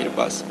उदाहरण हैं मेरे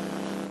पास।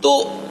 तो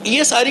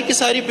ये सारी की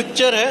सारी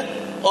पिक्चर है,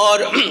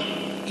 और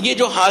ये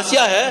जो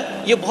हाशिया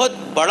है ये बहुत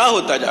बड़ा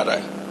होता जा रहा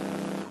है,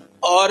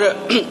 और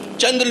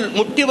चंद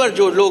मुट्ठी भर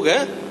जो लोग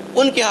हैं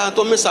उनके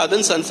हाथों में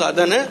साधन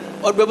संसाधन है,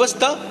 और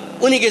व्यवस्था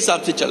उन्हीं के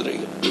हिसाब से चल रही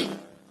है।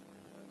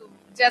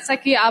 जैसा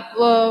कि आप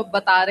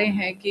बता रहे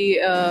हैं कि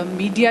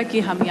मीडिया की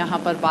हम यहाँ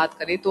पर बात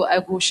करें तो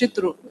अघोषित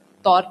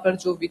तौर पर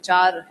जो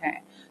विचार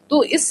हैं,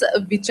 तो इस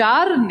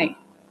विचार ने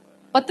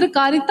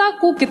पत्रकारिता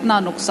को कितना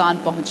नुकसान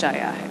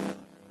पहुंचाया है?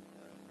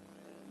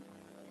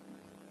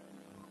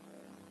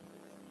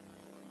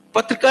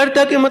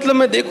 पत्रकारिता के मतलब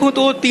मैं देखूं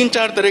तो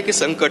 3-4 तरह के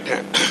संकट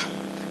हैं।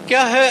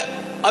 क्या है,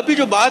 अभी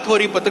जो बात हो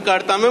रही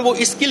पत्रकारिता में वो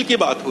स्किल की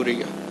बात हो रही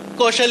है,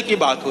 कौशल की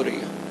बात हो रही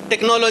है,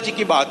 टेक्नोलॉजी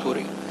की बात हो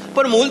रही है,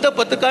 पर मूलतः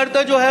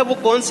पत्रकारिता जो है वो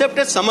कॉन्सेप्ट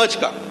है समझ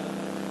का।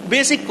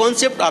 बेसिक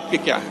कॉन्सेप्ट आपके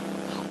क्या है,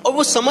 और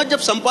वो समझ जब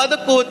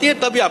संपादक को होती है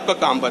तभी आपका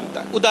काम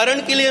बनता है।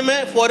 उदाहरण के लिए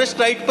मैं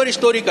फॉरेस्ट राइट पर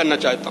स्टोरी करना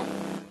चाहता हूँ,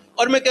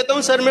 और मैं कहता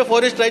हूँ सर मैं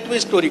फॉरेस्ट राइट पर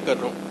स्टोरी कर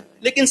रहा हूँ,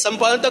 लेकिन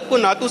संपादक को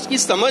ना तो उसकी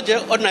समझ है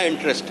और ना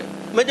इंटरेस्ट है।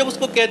 मैं जब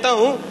उसको कहता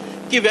हूँ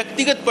कि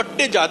व्यक्तिगत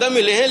पट्टे ज्यादा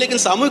मिले हैं लेकिन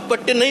सामूहिक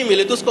पट्टे नहीं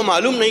मिले, तो उसको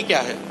मालूम नहीं क्या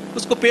है,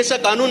 उसको पेशा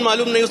कानून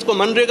मालूम नहीं, उसको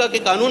मनरेगा के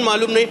कानून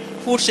मालूम नहीं,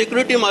 फूड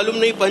सिक्योरिटी मालूम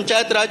नहीं,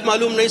 पंचायत राज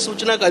मालूम नहीं,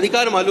 सूचना का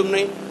अधिकार मालूम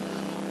नहीं,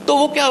 तो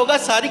वो क्या होगा,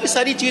 सारी की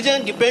सारी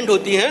चीजें डिपेंड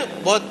होती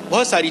हैं,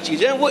 बहुत सारी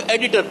चीजें वो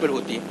एडिटर पर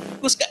होती हैं,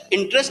 उसका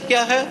इंटरेस्ट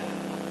क्या है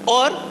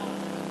और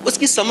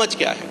उसकी समझ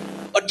क्या है।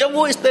 और जब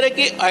वो इस तरह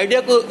के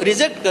आइडिया को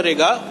रिजेक्ट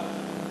करेगा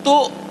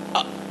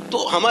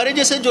तो हमारे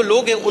जैसे जो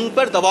लोग हैं उन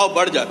पर दबाव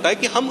बढ़ जाता है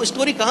कि हम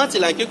स्टोरी कहाँ से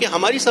लाएं, क्योंकि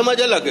हमारी समझ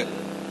अलग है,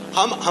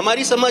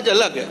 हमारी समझ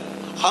अलग है,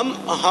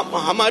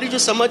 हमारी जो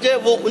समझ है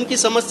वो उनकी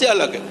समझ से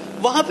अलग है।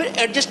 वहां पर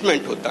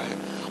एडजस्टमेंट होता है,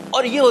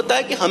 और ये होता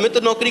है कि हमें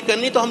तो नौकरी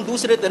करनी, तो हम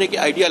दूसरे तरह के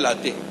आइडिया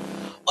लाते हैं,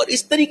 और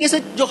इस तरीके से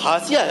जो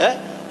हाशिया है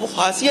वो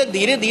हाशिया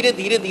धीरे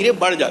धीरे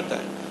बढ़ जाता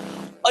है।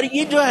 और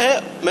ये जो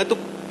है, मैं तो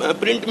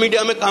प्रिंट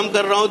मीडिया में काम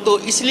कर रहा हूं तो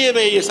इसलिए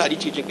मैं ये सारी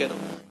चीजें कह रहा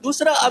हूं।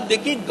 दूसरा, आप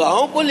देखिए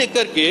गांव को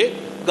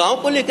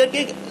लेकर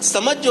के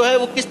समझ जो है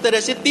वो किस तरह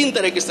से, 3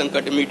 तरह के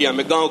संकट है मीडिया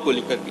में गांव को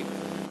लेकर के।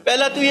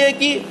 पहला तो ये है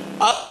कि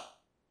आप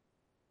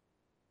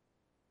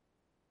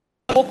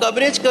वो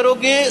कवरेज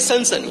करोगे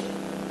सनसनी,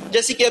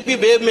 जैसे कि अभी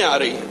वेब में आ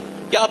रही है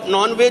कि आप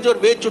नॉन वेज और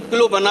वेज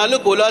चुटकुलों बना लो,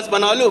 कोलाज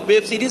बना लो,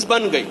 वेब सीरीज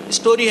बन गई,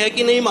 स्टोरी है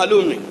कि नहीं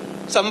मालूम नहीं,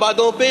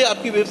 संवादों पे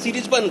आपकी वेब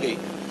सीरीज बन गई।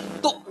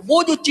 तो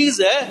वो जो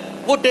चीज है,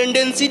 वो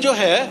टेंडेंसी जो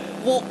है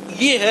वो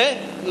ये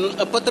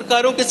है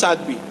पत्रकारों के साथ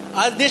भी।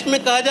 आज देश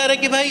में कहा जा रहा है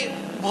कि भाई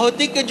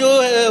भौतिक जो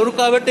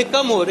रुकावटें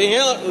कम हो रही हैं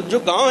और जो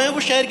गांव है वो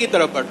शहर की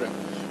तरफ बढ़ रहे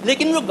हैं,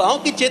 लेकिन वो गांव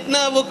की चेतना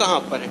है वो कहाँ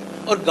पर है,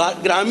 और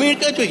ग्रामीण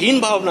का जो हीन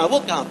भावना वो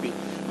कहाँ पे।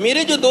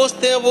 मेरे जो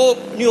दोस्त हैं वो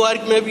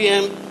न्यूयॉर्क में भी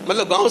हैं,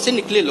 मतलब गांव से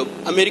निकले लोग,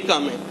 अमेरिका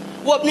में,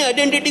 वो अपनी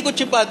आइडेंटिटी को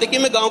छिपाते कि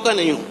मैं गांव का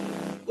नहीं हूँ,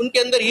 उनके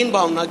अंदर हीन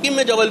भावना कि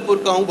मैं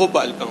जबलपुर का हूँ,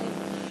 भोपाल का हूँ।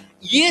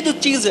 ये जो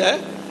चीज है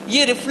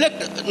ये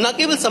रिफ्लेक्ट न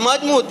केवल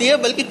समाज में होती है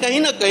बल्कि कहीं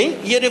ना कहीं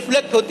ये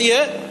रिफ्लेक्ट होती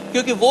है,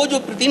 क्योंकि वो जो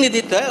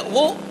प्रतिनिधित्व है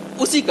वो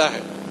उसी का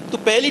है। तो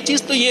पहली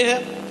चीज तो ये है।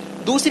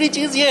 दूसरी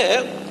चीज ये है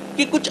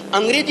कि कुछ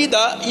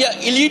अंग्रेजीदा या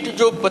इलीट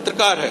जो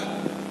पत्रकार है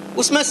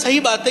उसमें सही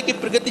बात है कि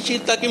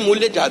प्रगतिशीलता के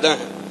मूल्य ज्यादा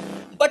हैं,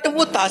 बट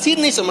वो तासीर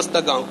नहीं समझता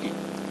गांव की,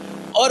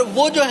 और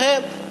वो जो है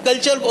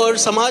कल्चर और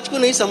समाज को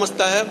नहीं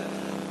समझता है,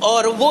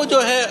 और वो जो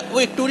है वो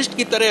एक टूरिस्ट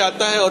की तरह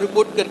आता है और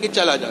रिपोर्ट करके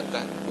चला जाता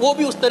है, वो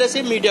भी उस तरह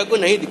से मीडिया को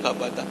नहीं दिखा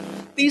पाता।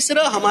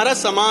 तीसरा, हमारा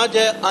समाज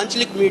है,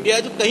 आंचलिक मीडिया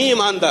जो कहीं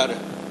ईमानदार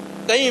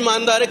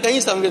है, कहीं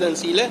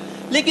संवेदनशील है,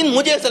 लेकिन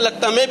मुझे ऐसा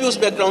लगता है, मैं भी उस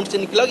बैकग्राउंड से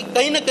निकला, कि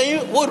कहीं ना कहीं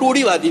वो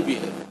रूढ़िवादी भी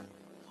है।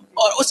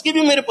 और उसके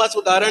भी मेरे पास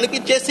उदाहरण है कि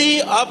जैसे ही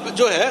आप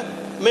जो है,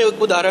 मैं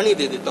एक उदाहरण ही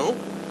दे देता हूँ।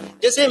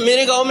 जैसे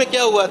मेरे गांव में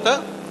क्या हुआ था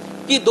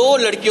कि 2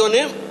 लड़कियों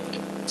ने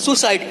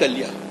सुसाइड कर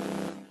लिया।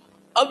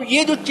 अब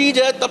ये जो चीज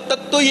है, तब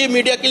तक तो ये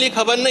मीडिया के लिए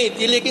खबर नहीं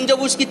थी, लेकिन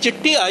जब उसकी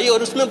चिट्ठी आई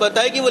और उसमें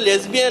बताया कि वो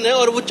लेस्बियन है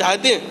और वो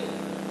चाहते हैं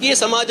कि ये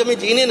समाज हमें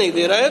जीने नहीं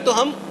दे रहा है, तो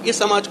हम ये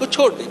समाज को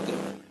छोड़ देते हैं।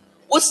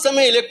 उस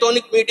समय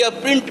इलेक्ट्रॉनिक मीडिया,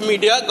 प्रिंट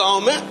मीडिया गांव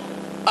में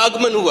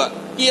आगमन हुआ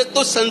कि ये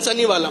तो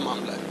सनसनी वाला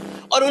मामला है,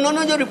 और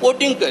उन्होंने जो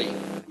रिपोर्टिंग करी,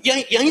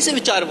 यहीं से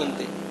विचार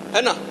बनते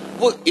है ना,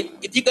 वो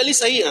इथिकली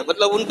सही है,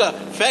 मतलब उनका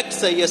फैक्ट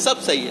सही है,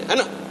 सब सही है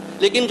ना,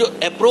 लेकिन जो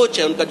अप्रोच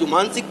है उनका, जो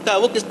मानसिकता है,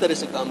 वो किस तरह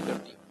से काम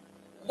करती है,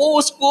 वो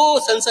उसको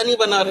सनसनी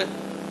बना रहे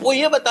हैं। वो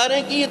ये बता रहे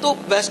हैं कि ये तो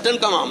वेस्टर्न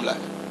का मामला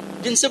है।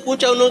 जिनसे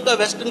पूछा उन्होंने कहा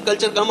वेस्टर्न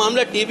कल्चर का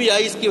मामला, टीवी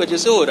आई इसकी वजह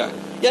से हो रहा है।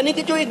 यानी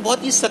कि जो एक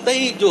बहुत ही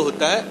सतही जो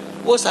होता है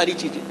वो सारी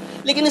चीजें,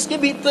 लेकिन इसके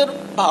भीतर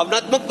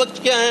भावनात्मक पक्ष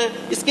क्या है,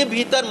 इसके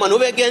भीतर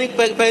मनोवैज्ञानिक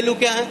पहलू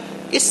क्या है,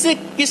 इससे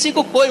किसी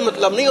को कोई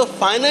मतलब नहीं। और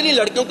फाइनली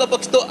लड़कियों का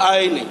पक्ष तो आया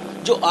ही नहीं,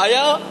 जो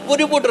आया वो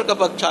रिपोर्टर का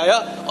पक्ष आया,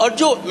 और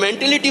जो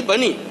मेंटेलिटी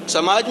बनी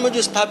समाज में,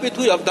 जो स्थापित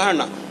हुई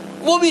अवधारणा,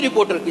 वो भी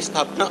रिपोर्टर की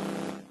स्थापना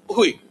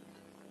हुई।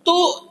 तो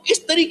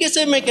इस तरीके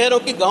से मैं कह रहा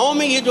हूं कि गांव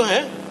में ये जो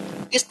है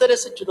इस तरह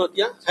से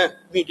चुनौतियां हैं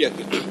मीडिया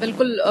के लिए।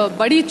 बिल्कुल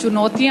बड़ी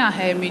चुनौतियां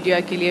हैं मीडिया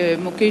के लिए।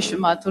 मुकेश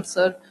माथुर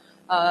सर,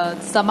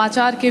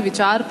 समाचार के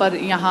विचार पर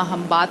यहाँ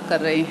हम बात कर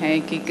रहे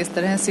हैं कि किस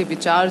तरह से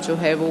विचार जो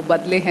है वो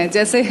बदले हैं।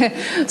 जैसे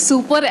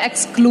सुपर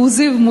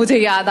एक्सक्लूसिव मुझे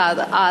याद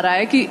आ रहा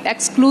है कि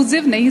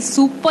एक्सक्लूसिव नहीं,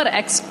 सुपर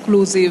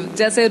एक्सक्लूसिव।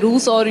 जैसे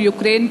रूस और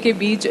यूक्रेन के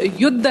बीच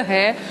युद्ध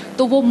है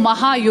तो वो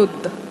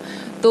महायुद्ध,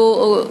 तो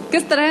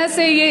किस तरह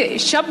से ये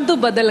शब्द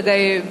बदल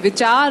गए,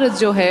 विचार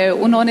जो है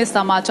उन्होंने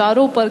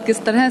समाचारों पर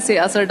किस तरह से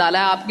असर डाला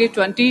है। आपके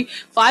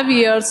 25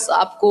 इयर्स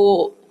आपको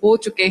हो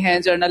चुके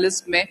हैं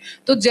जर्नलिज्म में,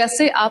 तो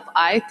जैसे आप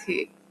आए थे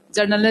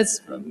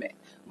जर्नलिज्म में,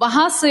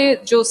 वहां से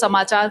जो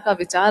समाचार का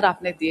विचार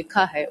आपने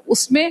देखा है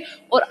उसमें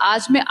और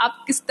आज में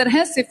आप किस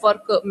तरह से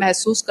फर्क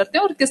महसूस करते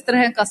हैं और किस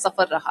तरह का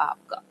सफर रहा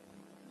आपका?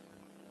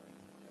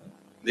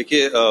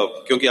 देखिए,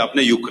 क्योंकि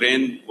आपने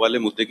यूक्रेन वाले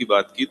मुद्दे की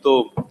बात की,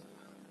 तो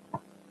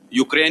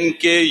यूक्रेन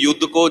के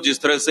युद्ध को जिस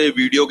तरह से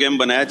वीडियो गेम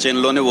बनाया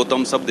चैनलों ने, वो तो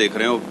हम सब देख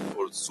रहे हैं,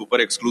 और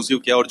सुपर एक्सक्लूसिव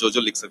क्या, और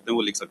जो लिख सकते हैं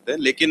वो लिख सकते हैं।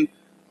 लेकिन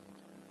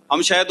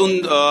हम शायद उन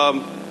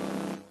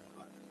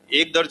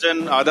एक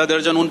दर्जन आधा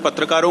दर्जन उन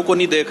पत्रकारों को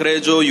नहीं देख रहे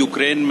जो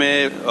यूक्रेन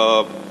में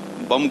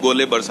बम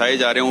गोले बरसाए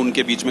जा रहे हैं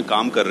उनके बीच में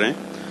काम कर रहे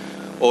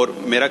हैं। और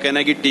मेरा कहना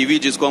है कि टीवी,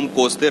 जिसको हम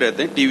कोसते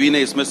रहते हैं, टीवी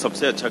ने इसमें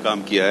सबसे अच्छा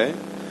काम किया है।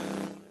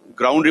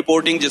 ग्राउंड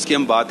रिपोर्टिंग जिसकी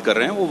हम बात कर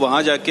रहे हैं, वो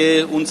वहां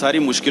जाके उन सारी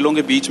मुश्किलों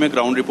के बीच में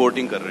ग्राउंड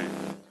रिपोर्टिंग कर रहे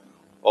हैं।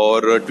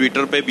 और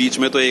ट्विटर पे बीच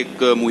में तो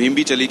एक मुहिम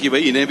भी चली कि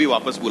भाई इन्हें भी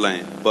वापस बुलाएं,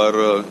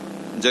 पर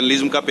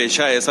जर्नलिज्म का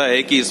पेशा ऐसा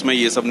है कि इसमें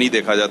ये सब नहीं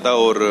देखा जाता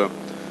और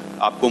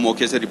आपको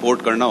मौके से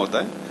रिपोर्ट करना होता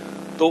है।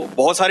 तो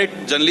बहुत सारे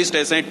जर्नलिस्ट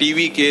ऐसे हैं,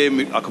 टीवी के,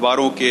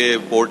 अखबारों के,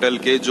 पोर्टल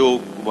के, जो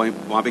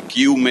वहाँ पे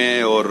क्यू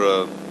में और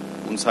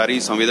उन सारी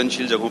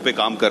संवेदनशील जगहों पे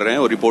काम कर रहे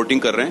हैं और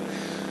रिपोर्टिंग कर रहे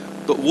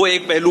हैं। तो वो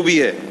एक पहलू भी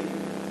है।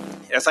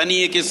 ऐसा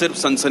नहीं है कि सिर्फ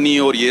सनसनी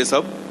और ये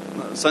सब,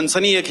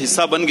 सनसनी एक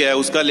हिस्सा बन गया है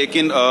उसका,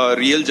 लेकिन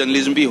रियल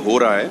जर्नलिज्म भी हो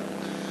रहा है।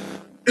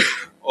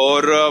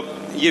 और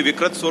ये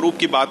विकृत स्वरूप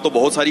की बात तो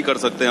बहुत सारी कर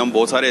सकते हैं हम,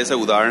 बहुत सारे ऐसे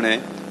उदाहरण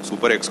हैं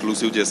सुपर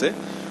एक्सक्लूसिव जैसे।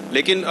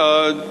 लेकिन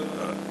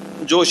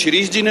जो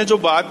शिरीष जी ने जो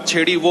बात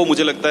छेड़ी, वो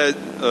मुझे लगता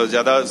है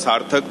ज्यादा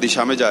सार्थक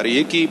दिशा में जा रही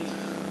है कि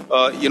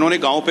इन्होंने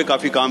गांव पे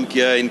काफी काम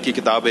किया है। इनकी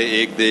किताब है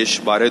एक देश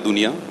बारह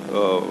दुनिया,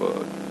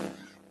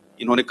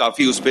 इन्होंने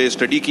काफी उस पर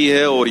स्टडी की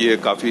है। और ये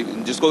काफी,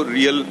 जिसको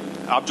रियल,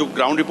 आप जो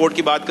ग्राउंड रिपोर्ट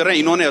की बात कर रहे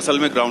हैं, इन्होंने असल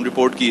में ग्राउंड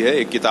रिपोर्ट की है,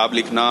 एक किताब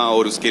लिखना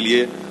और उसके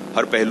लिए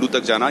हर पहलू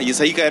तक जाना। ये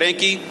सही कह रहे हैं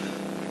कि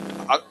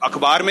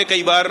अखबार में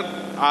कई बार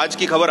आज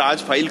की खबर आज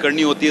फाइल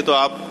करनी होती है तो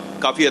आप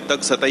काफी हद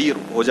तक सतही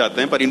हो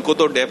जाते हैं, पर इनको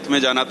तो डेप्थ में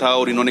जाना था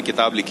और इन्होंने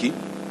किताब लिखी।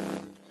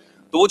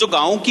 तो वो जो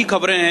गांव की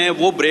खबरें हैं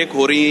वो ब्रेक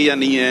हो रही हैं या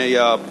नहीं है,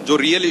 या जो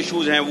रियल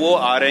इश्यूज हैं वो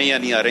आ रहे हैं या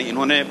नहीं आ रहे हैं,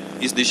 इन्होंने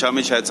इस दिशा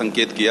में शायद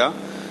संकेत किया।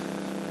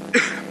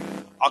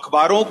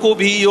 अखबारों को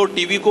भी और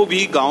टीवी को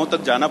भी गांव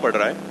तक जाना पड़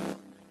रहा है,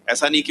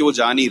 ऐसा नहीं कि वो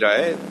जा नहीं रहा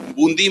है।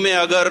 बूंदी में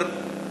अगर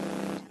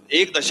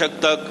एक दशक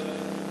तक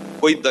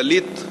कोई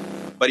दलित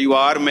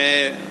परिवार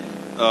में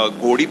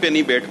घोड़ी पे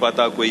नहीं बैठ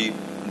पाता, कोई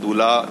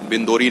दूल्हा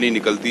बिंदोरी नहीं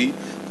निकलती,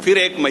 फिर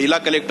एक महिला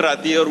कलेक्टर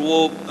आती है और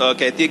वो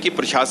कहती है कि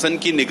प्रशासन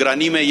की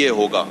निगरानी में ये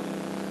होगा,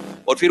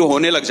 और फिर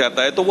होने लग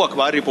जाता है, तो वो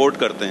अखबार रिपोर्ट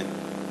करते हैं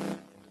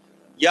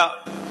या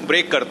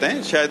ब्रेक करते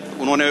हैं। शायद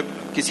उन्होंने,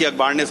 किसी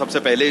अखबार ने सबसे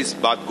पहले इस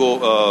बात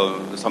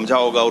को समझा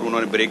होगा और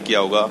उन्होंने ब्रेक किया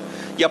होगा।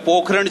 या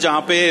पोखरण,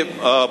 जहाँ पे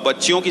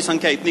बच्चियों की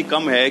संख्या इतनी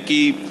कम है कि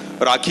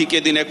राखी के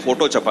दिन एक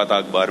फोटो छपा था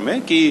अखबार में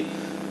कि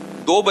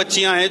 2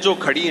 बच्चियां हैं जो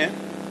खड़ी हैं,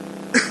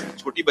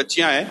 छोटी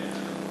बच्चियां हैं,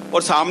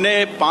 और सामने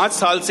 5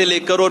 साल से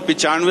लेकर और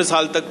 95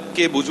 साल तक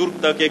के बुजुर्ग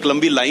तक एक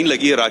लंबी लाइन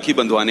लगी है राखी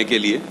बंधवाने के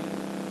लिए।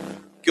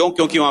 क्यों?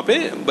 क्योंकि वहां पे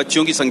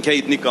बच्चियों की संख्या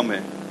इतनी कम है।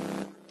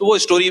 तो वो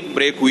स्टोरी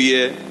ब्रेक हुई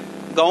है।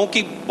 गांव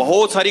की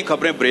बहुत सारी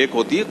खबरें ब्रेक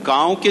होती है।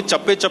 गांव के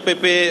चप्पे चप्पे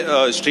पे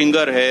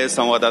स्ट्रिंगर है,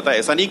 संवाददाता।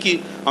 ऐसा नहीं कि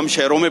हम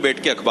शहरों में बैठ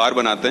के अखबार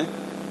बनाते हैं,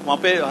 वहां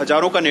पे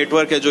हजारों का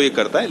नेटवर्क है जो ये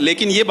करता है।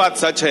 लेकिन ये बात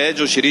सच है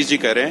जो शिरीष जी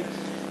कह रहे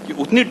हैं कि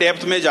उतनी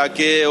डेप्थ में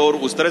जाके और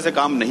उस तरह से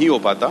काम नहीं हो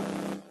पाता।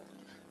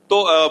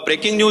 तो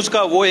ब्रेकिंग न्यूज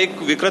का वो एक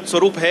विकृत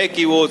स्वरूप है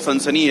कि वो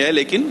सनसनी है,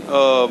 लेकिन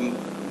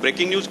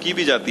ब्रेकिंग न्यूज की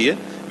भी जाती है।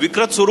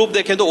 विकृत स्वरूप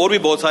देखें तो और भी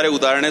बहुत सारे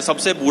उदाहरण है।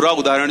 सबसे बुरा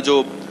उदाहरण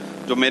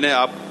जो मैंने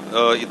आप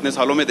इतने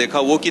सालों में देखा,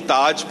 वो कि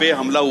ताज पे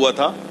हमला हुआ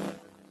था,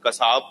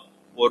 कसाब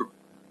और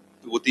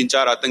वो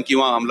 3-4 आतंकी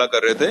वहां हमला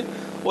कर रहे थे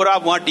और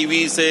आप वहां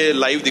टीवी से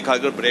लाइव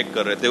दिखाकर ब्रेक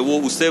कर रहे थे। वो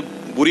उससे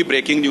बुरी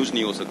ब्रेकिंग न्यूज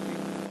नहीं हो सकती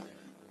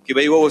कि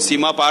भाई वो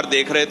सीमा पार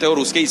देख रहे थे और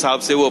उसके हिसाब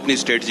से वो अपनी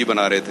स्ट्रेटजी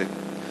बना रहे थे।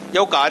 या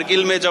वो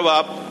कारगिल में जब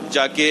आप आप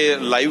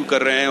जाके लाइव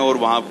कर रहे हैं और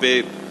वहाँ पे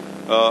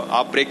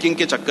आप ब्रेकिंग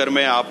के चक्कर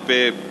में आप पे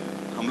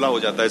हमला हो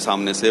जाता है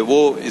सामने से,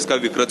 वो इसका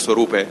विकृत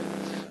स्वरूप है।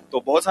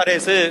 तो बहुत सारे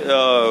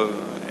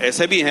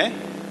ऐसे भी हैं,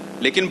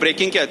 लेकिन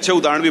ब्रेकिंग के अच्छे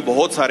उदाहरण भी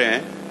बहुत सारे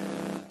हैं।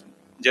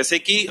 जैसे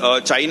कि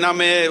चाइना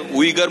में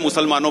उइगर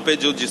मुसलमानों पे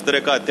जो जिस तरह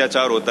का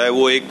अत्याचार होता है,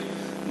 वो एक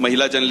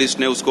महिला जर्नलिस्ट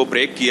ने उसको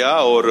ब्रेक किया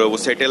और वो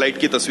सैटेलाइट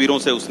की तस्वीरों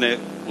से उसने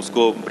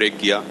उसको ब्रेक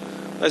किया।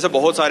 ऐसे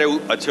बहुत सारे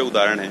अच्छे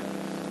उदाहरण हैं।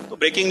 तो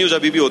ब्रेकिंग न्यूज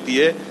अभी भी होती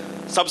है।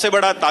 सबसे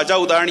बड़ा ताजा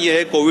उदाहरण ये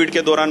है, कोविड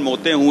के दौरान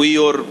मौतें हुई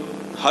और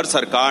हर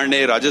सरकार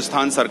ने,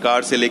 राजस्थान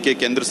सरकार से लेके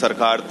केंद्र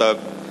सरकार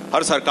तक,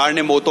 हर सरकार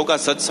ने मौतों का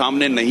सच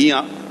सामने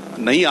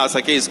नहीं आ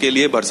सके इसके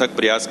लिए भरसक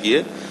प्रयास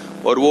किए।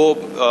 और वो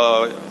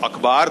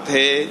अखबार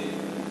थे,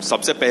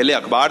 सबसे पहले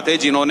अखबार थे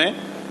जिन्होंने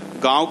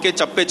गांव के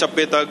चप्पे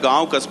चप्पे तक,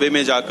 गांव कस्बे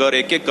में जाकर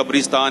एक एक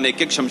कब्रिस्तान,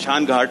 एक एक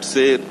शमशान घाट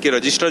से के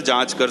रजिस्टर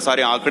जांच कर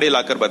सारे आंकड़े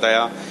लाकर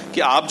बताया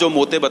कि आप जो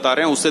मौतें बता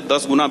रहे हैं उससे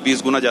 10 गुना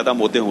 20 गुना ज्यादा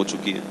मौतें हो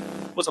चुकी हैं।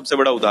 वो सबसे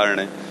बड़ा उदाहरण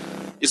है।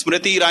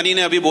 स्मृति ईरानी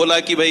ने अभी बोला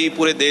कि भाई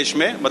पूरे देश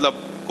में,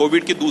 मतलब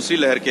कोविड की दूसरी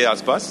लहर के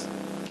आसपास,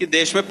 कि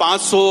देश में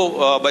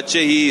 500 बच्चे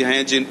ही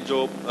हैं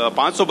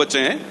 500 बच्चे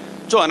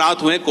हैं जो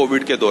अनाथ हुए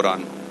कोविड के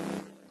दौरान।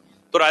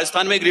 तो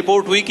राजस्थान में एक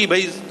रिपोर्ट हुई कि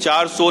भाई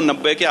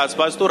 490 के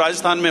आसपास तो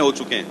राजस्थान में हो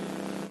चुके हैं,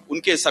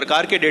 उनके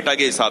सरकार के डेटा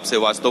के हिसाब से।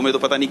 वास्तव में तो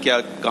पता नहीं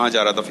कहां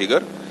जा रहा था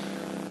फिगर।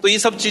 तो ये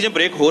सब चीजें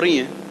ब्रेक हो रही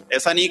हैं।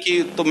 ऐसा नहीं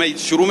कि, तो मैं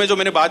शुरू में जो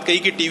मैंने बात कही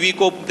कि टीवी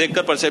को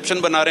देखकर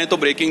परसेप्शन बना रहे हैं, तो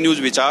ब्रेकिंग न्यूज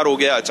विचार हो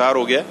गया, अचार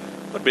हो गया,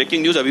 पर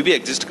ब्रेकिंग न्यूज अभी भी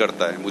एग्जिस्ट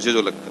करता है, मुझे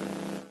जो लगता है।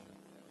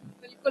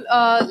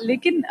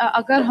 लेकिन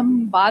अगर हम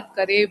बात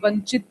करें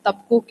वंचित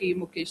तबकों की,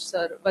 मुकेश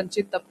सर,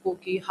 वंचित तबकों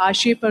की,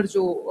 हाशिए पर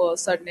जो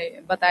सर ने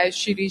बताया,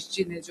 शिरीष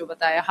जी ने जो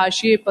बताया,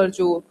 हाशिए पर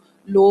जो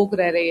लोग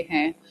रह रहे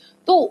हैं,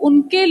 तो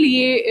उनके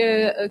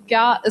लिए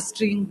क्या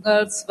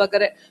स्ट्रिंगर्स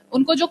वगैरह,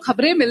 उनको जो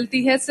खबरें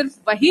मिलती है सिर्फ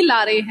वही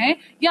ला रहे हैं,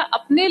 या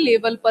अपने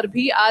लेवल पर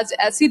भी आज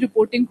ऐसी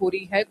रिपोर्टिंग हो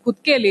रही है खुद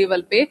के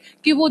लेवल पे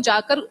कि वो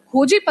जाकर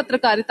खोजी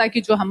पत्रकारिता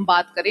की जो हम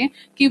बात करें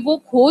कि वो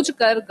खोज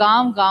कर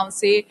गांव-गांव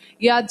से,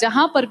 या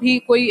जहां पर भी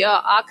कोई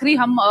आखिरी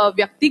हम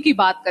व्यक्ति की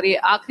बात करें,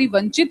 आखिरी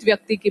वंचित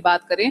व्यक्ति की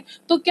बात करें,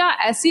 तो क्या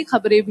ऐसी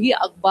खबरें भी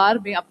अखबार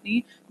में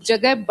अपनी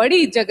जगह,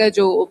 बड़ी जगह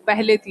जो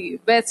पहले थी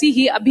वैसी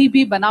ही अभी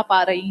भी बना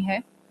पा रही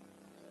हैं?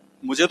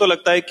 मुझे तो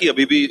लगता है कि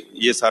अभी भी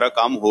ये सारा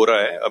काम हो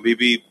रहा है। अभी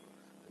भी,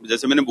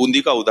 जैसे मैंने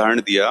बूंदी का उदाहरण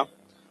दिया,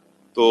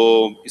 तो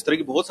इस तरह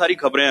की बहुत सारी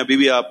खबरें अभी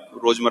भी आप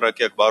रोजमर्रा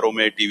के अखबारों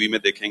में, टीवी में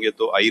देखेंगे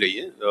तो आ ही रही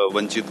है।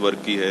 वंचित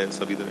वर्ग की है,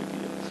 सभी तरह की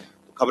है,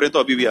 खबरें तो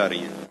अभी भी आ रही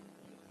हैं।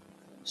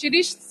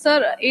 शिरीष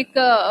सर, एक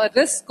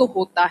रिस्क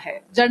होता है,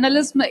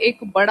 जर्नलिज्म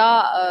एक बड़ा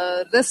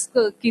रिस्क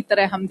की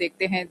तरह हम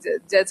देखते हैं।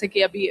 जैसे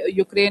कि अभी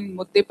यूक्रेन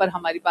मुद्दे पर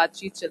हमारी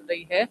बातचीत चल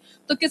रही है,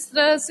 तो किस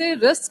तरह से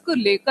रिस्क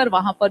लेकर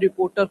वहां पर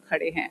रिपोर्टर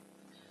खड़े हैं,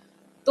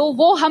 तो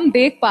वो हम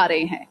देख पा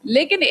रहे हैं।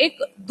 लेकिन एक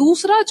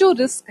दूसरा जो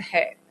रिस्क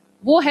है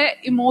वो है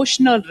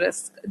इमोशनल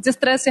रिस्क। जिस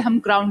तरह से हम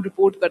ग्राउंड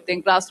रिपोर्ट करते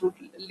हैं, ग्रास रूट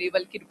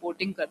लेवल की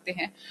रिपोर्टिंग करते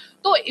हैं,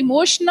 तो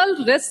इमोशनल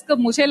रिस्क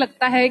मुझे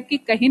लगता है कि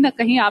कहीं ना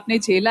कहीं आपने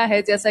झेला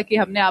है। जैसा कि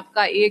हमने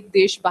आपका एक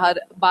देश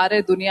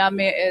बाहर दुनिया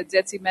में,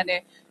 जैसी मैंने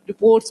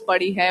रिपोर्ट्स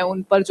पढ़ी हैं,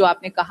 उन पर जो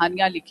आपने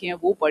कहानियां लिखी हैं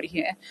वो पढ़ी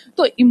हैं,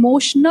 तो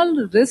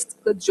इमोशनल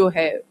रिस्क जो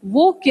है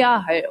वो क्या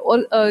है,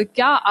 और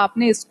क्या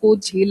आपने इसको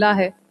झेला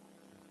है?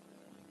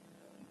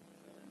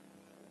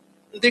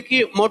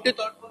 देखिए,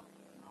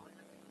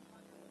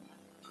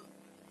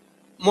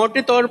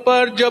 मोटे तौर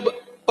पर जब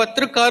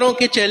पत्रकारों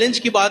के चैलेंज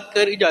की बात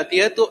करी जाती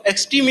है तो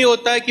एक्सट्रीम ये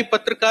होता है कि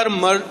पत्रकार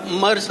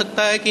मर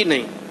सकता है कि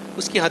नहीं,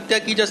 उसकी हत्या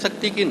की जा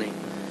सकती है कि नहीं।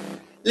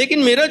 लेकिन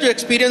मेरा जो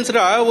एक्सपीरियंस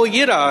रहा है वो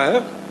ये रहा है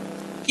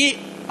कि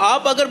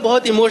आप अगर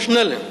बहुत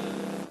इमोशनल हैं,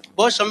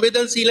 बहुत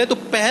संवेदनशील हैं, तो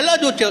पहला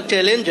जो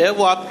चैलेंज है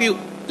वो आपके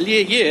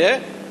लिए ये है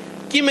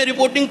कि मैं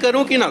रिपोर्टिंग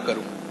करूं कि ना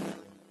करूं।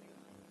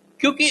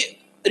 क्योंकि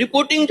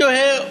रिपोर्टिंग जो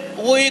है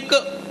वो एक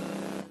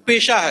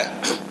पेशा है,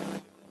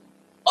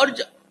 और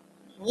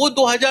वो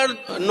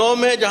 2009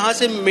 में जहां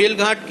से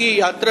मेलघाट की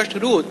यात्रा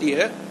शुरू होती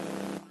है,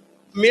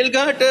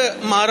 मेलघाट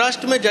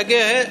महाराष्ट्र में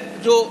जगह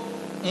है जो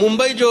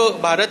मुंबई, जो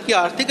भारत की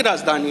आर्थिक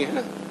राजधानी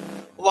है,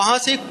 वहां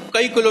से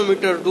कई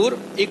किलोमीटर दूर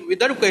एक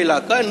विदर्भ का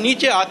इलाका।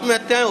 नीचे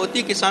आत्महत्याएं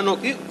होती किसानों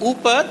की,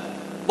 ऊपर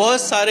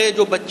बहुत सारे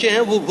जो बच्चे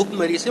हैं वो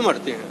भूखमरी से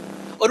मरते हैं,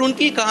 और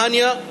उनकी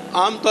कहानियां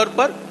आमतौर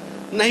पर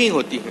नहीं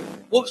होती हैं,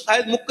 वो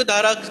शायद मुख्य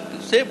धारा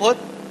से बहुत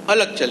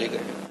अलग चले गए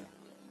हैं।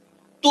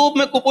 तो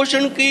मैं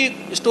कुपोषण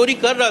की स्टोरी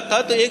कर रहा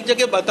था, तो एक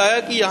जगह बताया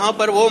कि यहाँ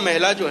पर वो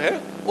महिला जो है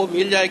वो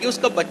मिल जाएगी,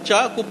 उसका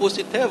बच्चा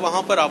कुपोषित है,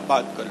 वहां पर आप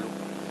बात कर लो।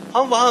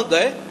 हम वहां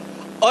गए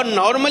और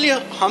नॉर्मली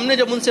हमने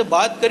जब उनसे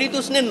बात करी तो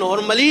उसने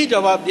नॉर्मली ही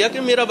जवाब दिया कि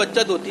मेरा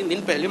बच्चा 2-3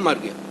 दिन पहले मर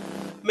गया।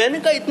 मैंने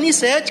कहा इतनी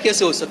सहज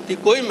कैसे हो सकती,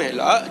 कोई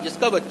महिला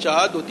जिसका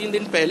बच्चा 2-3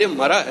 दिन पहले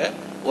मरा है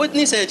वो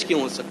इतनी सहज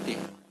क्यों हो सकती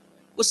है।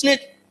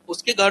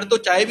 उसके घर तो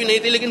चाय भी नहीं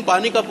थी, लेकिन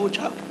पानी का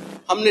पूछा,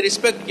 हमने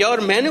रिस्पेक्ट किया, और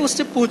मैंने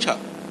उससे पूछा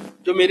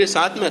जो मेरे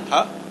साथ में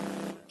था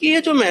कि ये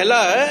जो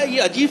महिला है ये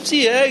अजीब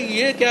सी है,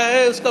 ये क्या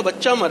है, उसका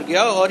बच्चा मर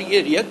गया और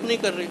ये रिएक्ट नहीं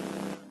कर रही।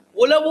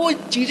 बोला वो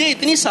चीजें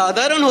इतनी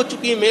साधारण हो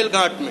चुकी है मेल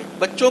घाट में,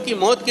 बच्चों की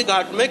मौत के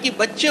घाट में, कि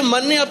बच्चे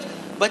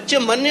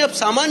मरने अब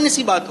सामान्य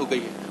सी बात हो गई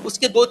है।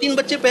 उसके 2-3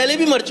 बच्चे पहले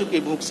भी मर चुके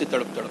भूख से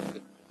तड़प तड़प के।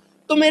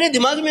 तो मेरे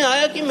दिमाग में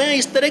आया कि मैं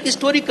इस तरह की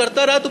स्टोरी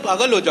करता रहा तो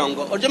पागल हो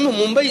जाऊंगा। और जब मैं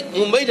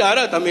मुंबई जा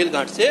रहा था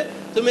मेलघाट से,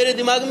 तो मेरे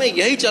दिमाग में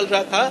यही चल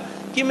रहा था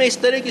कि मैं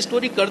इस तरह की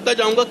स्टोरी करता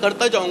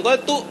जाऊंगा।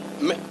 तो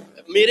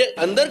मेरे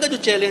अंदर का जो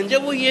चैलेंज है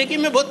वो ये है कि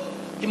मैं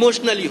बहुत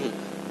इमोशनली हूँ,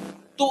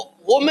 तो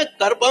वो मैं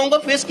कर पाऊंगा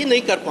फेस कि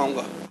नहीं कर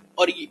पाऊंगा।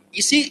 और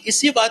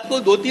इसी बात को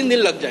 2-3 दिन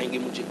लग जाएंगे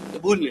मुझे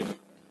भूलने में।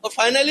 और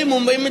फाइनली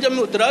मुंबई में जब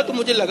मैं उतरा तो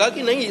मुझे लगा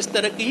कि नहीं, इस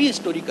तरह की ही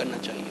स्टोरी करना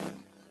चाहिए।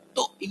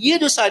 तो ये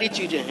जो सारी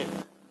चीजें हैं,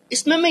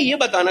 इसमें मैं ये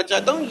बताना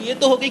चाहता हूँ, ये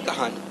तो हो गई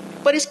कहानी,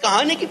 पर इस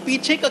कहानी के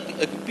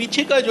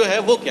पीछे का जो है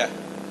वो क्या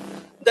है।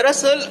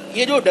 दरअसल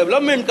ये जो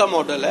डेवलपमेंट का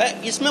मॉडल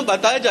है, इसमें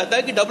बताया जाता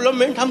है कि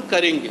डेवलपमेंट हम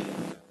करेंगे।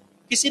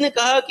 किसी ने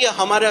कहा कि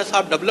हमारे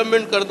साथ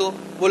डेवलपमेंट कर दो,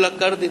 बोला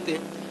कर देते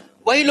हैं।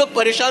 वही लोग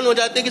परेशान हो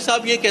जाते हैं कि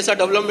साहब ये कैसा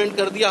डेवलपमेंट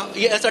कर दिया,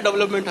 ये ऐसा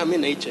डेवलपमेंट हमें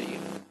नहीं चाहिए।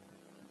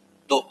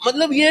 तो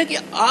मतलब ये है कि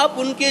आप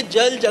उनके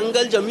जल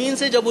जंगल जमीन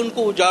से जब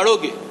उनको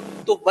उजाड़ोगे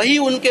तो वही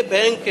उनके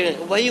बैंक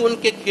हैं, वही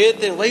उनके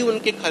खेत हैं, वही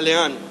उनके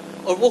खलिहान,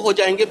 और वो हो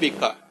जाएंगे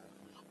बेकार।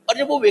 और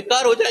जब वो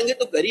बेकार हो जाएंगे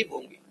तो गरीब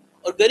होंगे,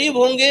 और गरीब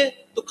होंगे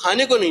तो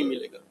खाने को नहीं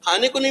मिलेगा,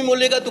 खाने को नहीं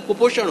मिलेगा तो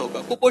कुपोषण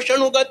होगा,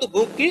 कुपोषण होगा तो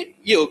भूख की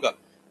ये होगा।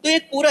 तो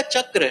एक पूरा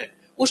चक्र है।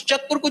 उस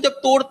चक्र को जब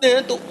तोड़ते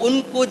हैं तो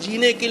उनको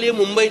जीने के लिए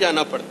मुंबई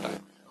जाना पड़ता है।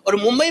 और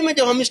मुंबई में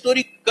जब हम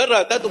स्टोरी कर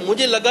रहा था तो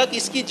मुझे लगा कि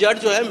इसकी जड़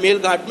जो है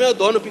मेलघाट में, और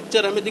दोनों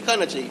पिक्चर हमें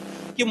दिखाना चाहिए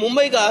कि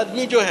मुंबई का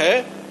आदमी जो है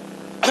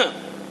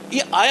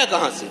ये आया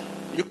कहां से,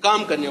 जो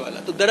काम करने वाला।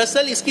 तो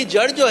दरअसल इसकी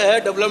जड़ जो है,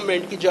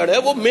 डेवलपमेंट की जड़ है,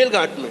 वो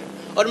मेलघाट में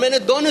है। और मैंने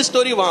दोनों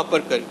स्टोरी वहां पर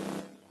करी।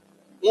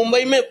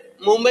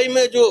 मुंबई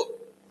में जो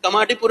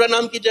कमाटीपुरा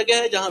नाम की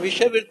जगह है जहां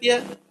विषयवृत्ति है,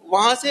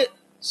 वहां से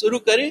शुरू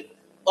करी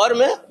और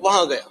मैं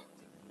वहां गया,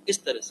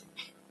 इस तरह से।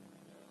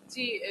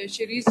 जी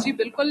शिरीष जी,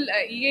 बिल्कुल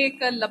ये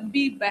एक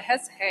लंबी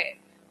बहस है।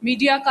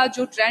 मीडिया का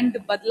जो ट्रेंड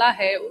बदला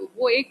है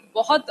वो एक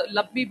बहुत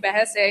लंबी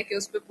बहस है कि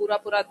उस पर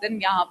पूरा दिन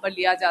यहाँ पर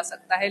लिया जा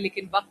सकता है,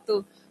 लेकिन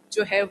वक्त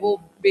जो है वो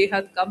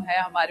बेहद कम है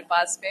हमारे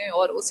पास में,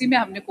 और उसी में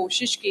हमने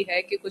कोशिश की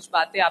है कि कुछ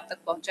बातें आप तक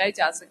पहुंचाई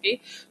जा सके।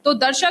 तो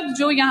दर्शक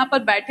जो यहाँ पर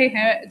बैठे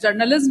हैं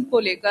जर्नलिज्म को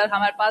लेकर,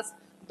 हमारे पास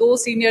 2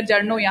 सीनियर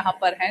जर्नल यहाँ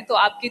पर हैं, तो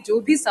आपके जो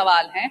भी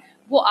सवाल हैं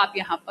वो आप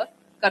यहाँ पर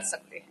कर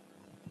सकते हैं।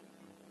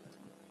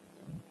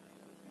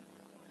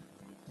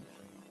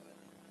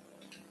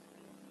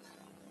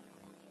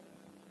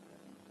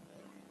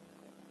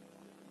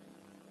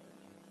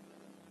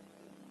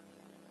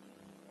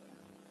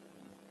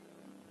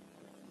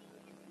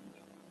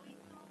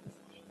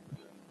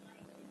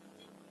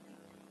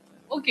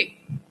 Okay.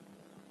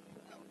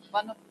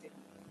 One of them.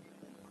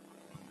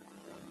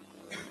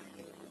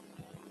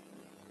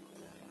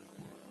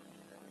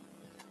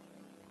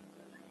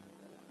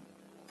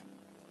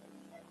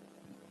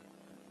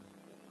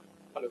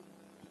 Hello.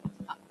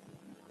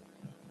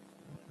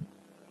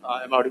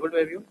 Am I audible to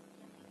everyone?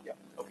 Yeah.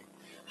 Okay.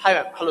 Hi,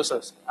 ma'am. Hello,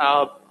 sirs.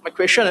 My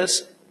question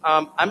is,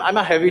 I'm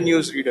a heavy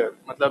news reader.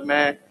 मतलब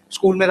मैं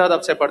स्कूल में था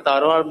तब से पढ़ता आ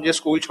रहा हूँ, और मुझे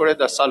स्कूल छोड़े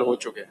 10 साल हो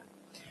चुके हैं.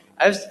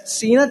 I've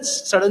seen a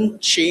sudden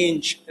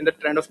change in the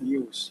trend of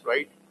news,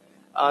 right?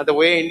 The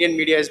way Indian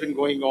media has been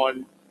going on,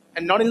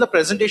 and not in the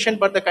presentation,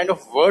 but the kind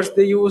of words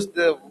they use,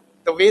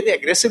 the way they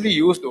aggressively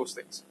use those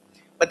things.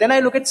 But then I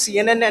look at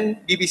CNN and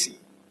BBC.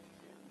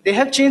 They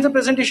have changed the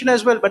presentation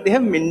as well, but they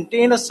have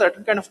maintained a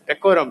certain kind of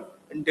decorum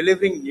in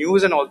delivering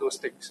news and all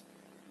those things.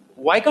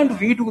 Why can't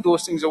we do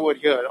those things over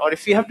here? Or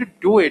if we have to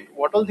do it,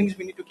 what all things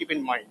we need to keep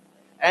in mind?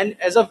 And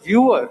as a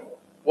viewer,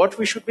 what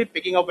we should be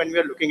picking up when we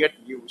are looking at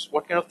news,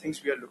 what kind of things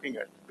we are looking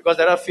at. Because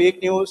there are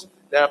fake news,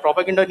 there are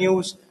propaganda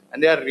news,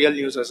 and there are real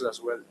news as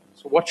well.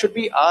 So what should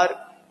be our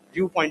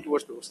viewpoint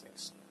towards those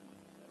things?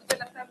 मुझे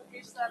लगता है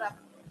Mukesh sir,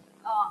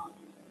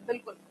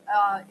 बिल्कुल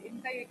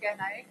इनका ये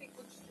कहना है कि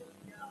कुछ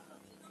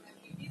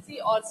BBC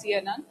और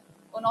CNN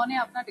उन्होंने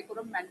अपना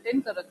डेकोरम मेंटेन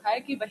कर रखा है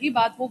कि वही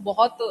बात वो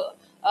बहुत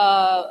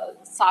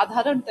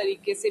साधारण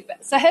तरीके से,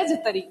 सहज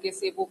तरीके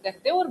से वो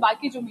कहते हैं, और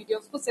बाकी जो मीडिया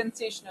उसको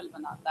सेंसेशनल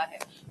बनाता है।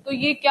 तो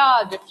ये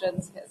क्या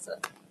डिफरेंस है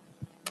सर?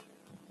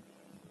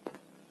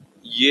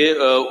 ये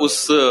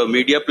उस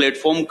मीडिया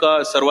प्लेटफॉर्म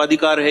का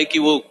सर्वाधिकार है कि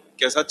वो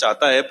कैसा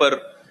चाहता है, पर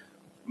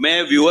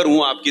मैं व्यूअर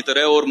हूं आपकी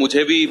तरह, और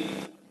मुझे भी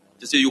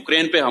जैसे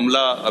यूक्रेन पे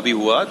हमला अभी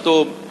हुआ,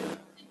 तो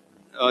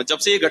जब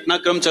से ये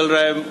घटनाक्रम चल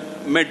रहा है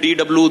मैं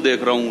DW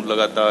देख रहा हूं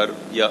लगातार,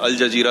 या अल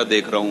जजीरा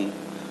देख रहा हूं,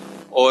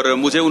 और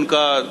मुझे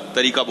उनका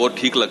तरीका बहुत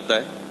ठीक लगता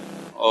है।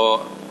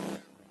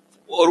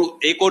 और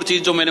एक और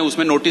चीज जो मैंने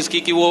उसमें नोटिस की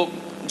कि वो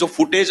जो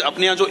फुटेज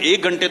अपने यहाँ जो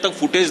 1 घंटे तक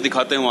फुटेज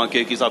दिखाते हैं वहां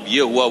के कि साहब ये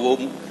हुआ वो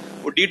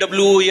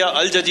DW या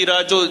अल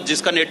जजीरा जो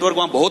जिसका नेटवर्क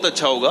वहां बहुत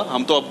अच्छा होगा,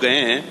 हम तो अब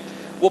गए हैं,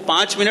 वो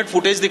 5 मिनट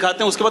फुटेज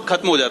दिखाते हैं, उसके बाद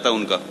खत्म हो जाता है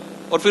उनका,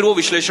 और फिर वो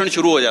विश्लेषण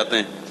शुरू हो जाते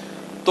हैं।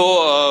 तो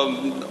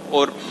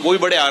और वो भी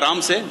बड़े आराम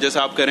से, जैसे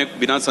आप कह रहे हैं,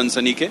 बिना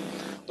सनसनी के।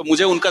 तो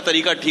मुझे उनका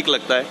तरीका ठीक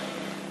लगता है।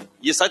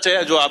 ये सच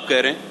है जो आप कह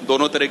रहे हैं,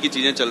 दोनों तरह की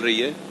चीजें चल रही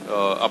है।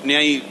 अपने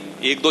यहाँ ही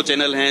 1-2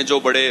 चैनल हैं जो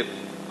बड़े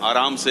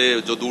आराम से,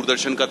 जो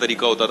दूरदर्शन का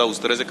तरीका होता था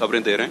उस तरह से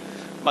खबरें दे रहे हैं,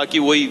 बाकी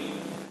वही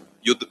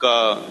युद्ध का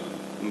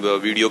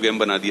वीडियो गेम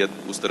बना दिया,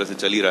 उस तरह से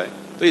चल ही रहा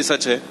है। तो ये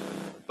सच है,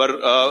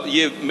 पर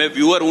ये मैं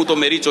व्यूअर हूं तो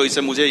मेरी चॉइस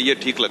है, मुझे ये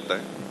ठीक लगता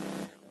है।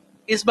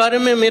 इस बारे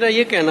में मेरा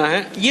ये कहना है,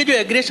 ये जो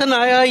एग्रेशन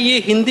आया ये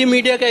हिंदी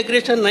मीडिया का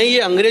एग्रेशन नहीं, ये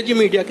अंग्रेजी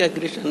मीडिया का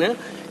एग्रेशन है।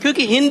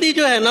 क्योंकि हिंदी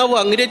जो है ना वो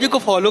अंग्रेजी को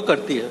फॉलो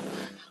करती है।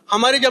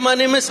 हमारे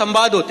जमाने में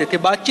संवाद होते थे,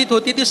 बातचीत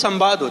होती थी,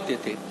 संवाद होते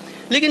थे।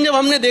 लेकिन जब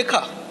हमने देखा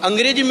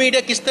अंग्रेजी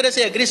मीडिया किस तरह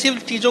से एग्रेसिव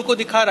चीजों को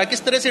दिखा रहा है,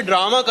 किस तरह से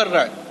ड्रामा कर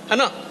रहा है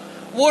ना,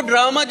 वो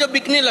ड्रामा जब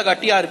बिकने लगा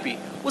टीआरपी,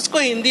 उसको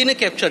हिंदी ने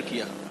कैप्चर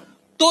किया।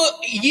 तो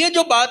ये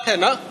जो बात है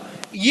ना,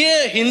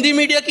 ये हिंदी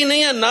मीडिया की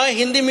नहीं है, ना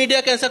हिंदी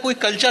मीडिया का ऐसा कोई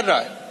कल्चर रहा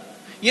है।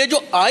 ये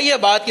जो आई है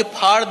बात कि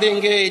फाड़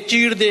देंगे,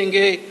 चीर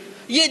देंगे,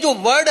 ये जो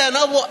वर्ड है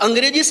ना वो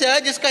अंग्रेजी से आया,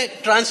 जिसका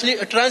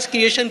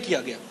ट्रांसक्रिएशन किया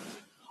गया।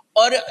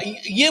 और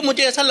ये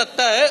मुझे ऐसा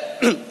लगता है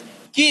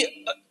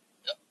कि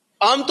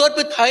आमतौर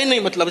पे था ही नहीं,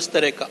 मतलब इस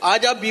तरह का।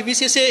 आज आप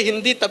बीबीसी से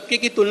हिंदी तबके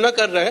की तुलना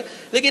कर रहे हैं,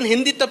 लेकिन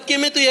हिंदी तबके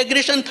में तो ये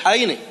एग्रेशन था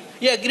ही नहीं।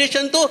 ये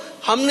एग्रेशन तो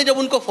हमने जब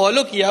उनको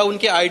फॉलो किया,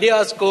 उनके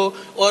आइडियाज को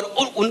और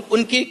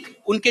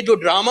उनके जो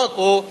ड्रामा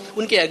को,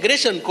 उनके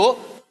एग्रेशन को,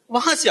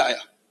 वहां से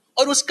आया।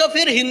 और उसका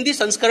फिर हिंदी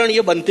संस्करण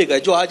ये बनते गए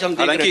जो आज हम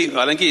देख रहे हैं।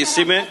 हालांकि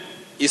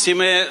इसी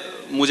में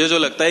मुझे जो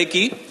लगता है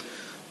कि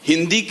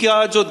हिंदी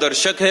का जो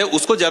दर्शक है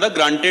उसको ज्यादा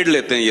ग्रांटेड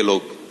लेते हैं ये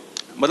लोग।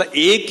 मतलब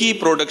एक ही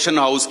प्रोडक्शन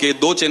हाउस के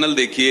 2 चैनल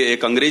देखिए,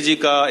 एक अंग्रेजी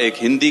का, एक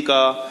हिंदी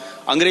का।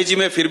 अंग्रेजी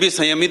में फिर भी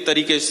संयमित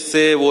तरीके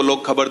से वो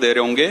लोग खबर दे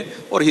रहे होंगे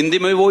और हिंदी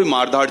में वो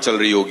मारधाड़ चल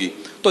रही होगी।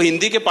 तो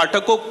हिंदी के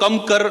पाठक को कम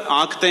कर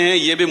आंकते हैं,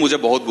 ये भी मुझे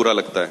बहुत बुरा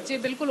लगता है। जी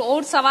बिल्कुल।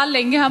 और सवाल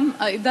लेंगे हम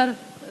इधर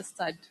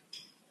side.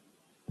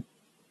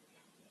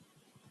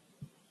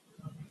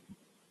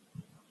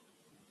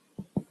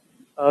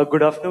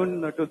 Good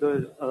afternoon to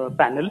the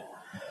panel.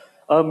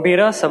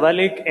 मेरा सवाल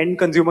एक एंड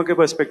कंज्यूमर के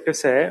पर्सपेक्टिव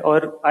से है,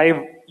 और I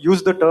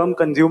use the term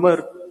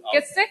consumer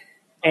किससे?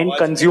 एंड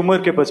कंज्यूमर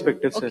के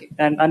पर्सपेक्टिव से,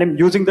 and I am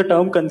using the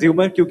term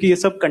consumer क्योंकि ये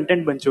सब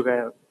कंटेंट बन चुका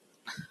है।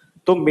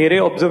 तो मेरे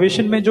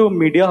ऑब्जर्वेशन में जो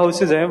मीडिया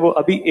हाउसेज हैं वो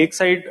अभी एक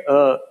साइड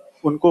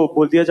उनको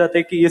बोल दिया जाता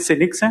है कि ये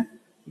सिनिक्स हैं,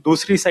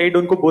 दूसरी साइड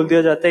उनको बोल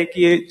दिया जाता है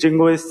कि ये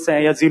जिंगोइस्ट्स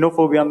हैं या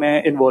जीनोफोबिया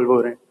में इन्वॉल्व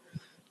हो रहे हैं।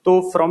 तो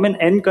फ्रॉम एन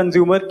एंड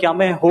कंज्यूमर क्या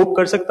मैं होप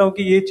कर सकता हूं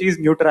कि ये चीज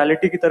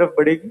न्यूट्रलिटी की तरफ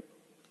बढ़ेगी?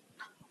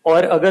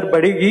 और अगर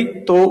बढ़ेगी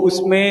तो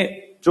उसमें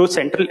जो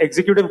सेंट्रल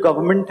एग्जीक्यूटिव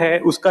गवर्नमेंट है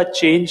उसका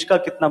चेंज का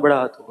कितना बड़ा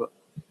हाथ होगा?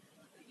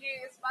 ये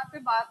इस बात पे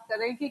बात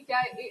करें कि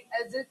क्या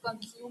एज ए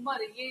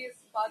कंज्यूमर ये इस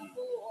बात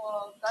को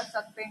कर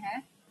सकते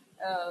हैं,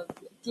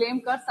 क्लेम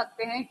कर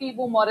सकते हैं कि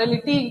वो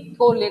मॉरलिटी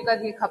को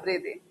लेकर ही खबरें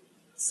दें?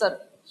 सर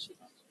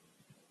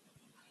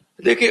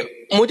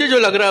देखिए, मुझे जो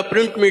लग रहा है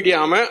प्रिंट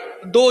मीडिया में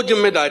 2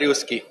 जिम्मेदारी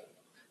उसकी।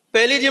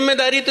 पहली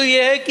जिम्मेदारी तो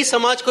ये है कि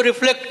समाज को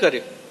रिफ्लेक्ट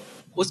करे।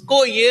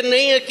 उसको ये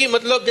नहीं है कि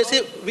मतलब जैसे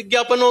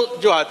विज्ञापनों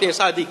जो आते हैं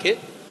शादी के,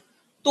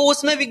 तो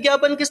उसमें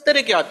विज्ञापन किस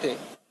तरह के आते हैं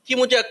कि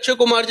मुझे अक्षय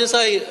कुमार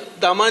जैसा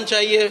दामाद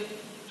चाहिए,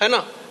 है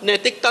ना।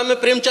 नैतिकता में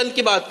प्रेमचंद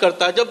की बात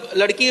करता है, जब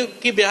लड़की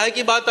की ब्याह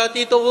की बात आती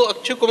है तो वो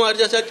अक्षय कुमार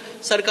जैसा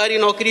सरकारी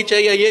नौकरी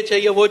चाहिए, ये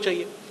चाहिए, वो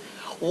चाहिए।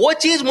 वो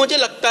चीज मुझे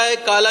लगता है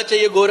काला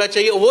चाहिए, गोरा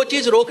चाहिए, वो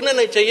चीज रोकना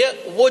नहीं चाहिए।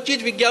 वो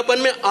चीज विज्ञापन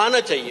में आना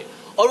चाहिए,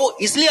 और वो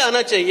इसलिए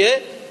आना चाहिए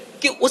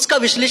कि उसका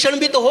विश्लेषण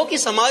भी तो हो कि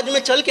समाज में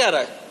चल क्या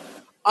रहा है।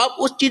 आप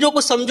उस चीजों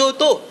को समझो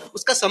तो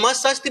उसका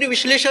समाजशास्त्रीय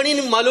विश्लेषण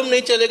ही मालूम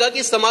नहीं चलेगा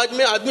कि समाज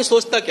में आदमी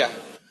सोचता क्या है।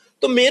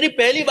 तो मेरी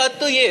पहली बात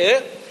तो ये है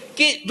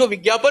कि जो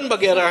विज्ञापन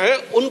वगैरह है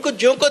उनको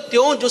ज्यों का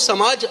त्यों जो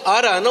समाज आ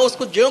रहा है ना,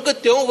 उसको ज्यों का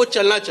त्यों वो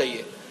चलना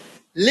चाहिए।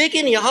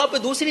 लेकिन यहाँ पे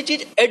दूसरी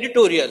चीज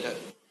एडिटोरियल है।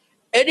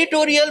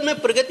 एडिटोरियल में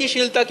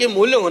प्रगतिशीलता के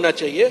मूल्य होना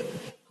चाहिए,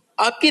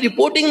 आपकी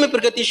रिपोर्टिंग में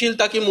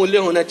प्रगतिशीलता के मूल्य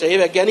होना चाहिए,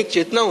 वैज्ञानिक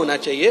चेतना होना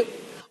चाहिए,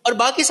 और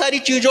बाकी सारी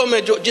चीजों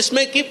में जो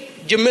जिसमें कि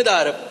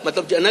जिम्मेदार है,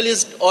 मतलब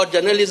जर्नलिस्ट और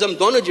जर्नलिज्म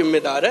दोनों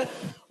जिम्मेदार है,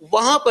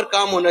 वहां पर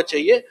काम होना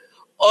चाहिए।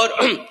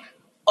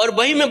 और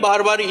वही मैं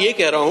बार बार ये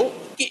कह रहा हूं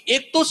कि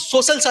एक तो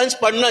सोशल साइंस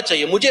पढ़ना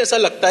चाहिए। मुझे ऐसा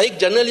लगता है एक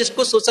जर्नलिस्ट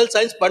को सोशल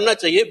साइंस पढ़ना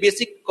चाहिए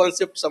बेसिक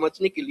कॉन्सेप्ट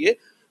समझने के लिए।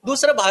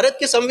 दूसरा, भारत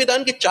के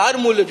संविधान के 4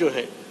 मूल्य जो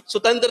हैं,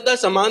 स्वतंत्रता,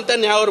 समानता,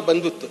 न्याय और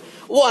बंधुत्व,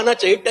 वो आना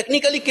चाहिए।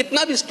 टेक्निकली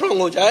कितना भी स्ट्रांग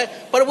हो जाए,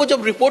 पर वो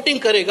जब रिपोर्टिंग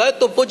करेगा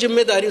तो वो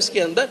जिम्मेदारी उसके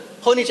अंदर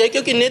होनी चाहिए,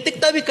 क्योंकि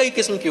नैतिकता भी कई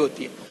किस्म की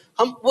होती है।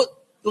 हम वो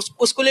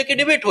उसको लेके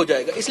डिबेट हो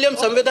जाएगा, इसलिए हम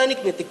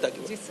संवैधानिक नैतिकता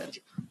की। जी सर।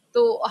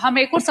 तो हम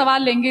एक और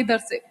सवाल लेंगे इधर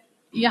से,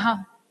 यहाँ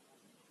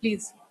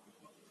प्लीज।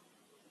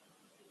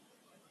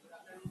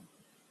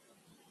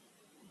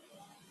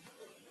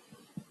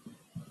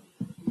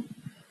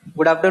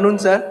 Good afternoon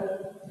sir.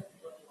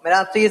 मेरा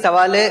आपसे ये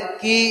सवाल है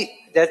कि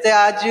जैसे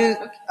आज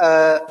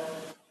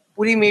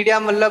पूरी मीडिया,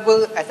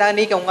 मतलब ऐसा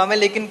नहीं कहूंगा मैं,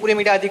 लेकिन पूरी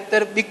मीडिया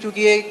अधिकतर दिख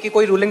चुकी है कि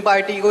कोई रूलिंग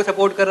पार्टी को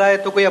सपोर्ट कर रहा है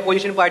तो कोई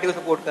अपोजिशन पार्टी को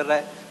सपोर्ट कर रहा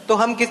है। तो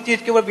हम किस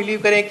चीज के ऊपर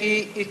बिलीव करें कि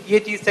ये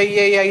चीज सही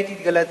है या ये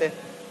चीज गलत है?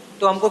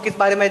 तो हमको किस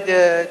बारे में,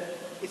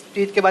 इस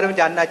चीज के बारे में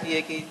जानना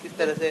चाहिए कि किस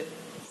तरह से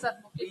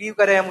बिलीव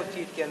करें हम उस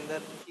चीज के अंदर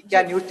कि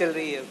क्या न्यूज चल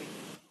रही है अभी।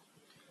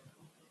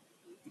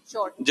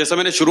 जैसा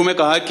मैंने शुरू में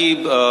कहा कि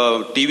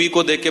टीवी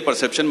को देख के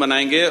परसेप्शन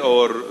बनाएंगे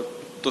और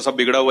तो सब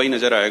बिगड़ा हुआ ही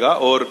नजर आएगा,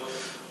 और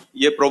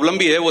ये प्रॉब्लम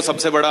भी है, वो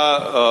सबसे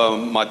बड़ा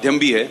माध्यम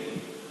भी है।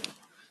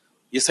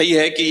 ये सही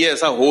है कि ये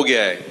ऐसा हो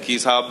गया है कि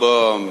साहब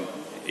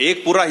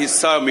एक पूरा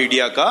हिस्सा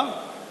मीडिया का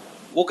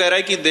वो कह रहा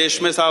है कि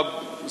देश में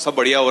साहब सब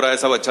बढ़िया हो रहा है,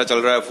 सब अच्छा चल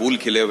रहा है, फूल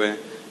खिले हुए हैं।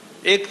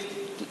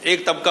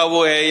 एक तबका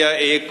वो है या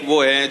एक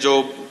वो है जो,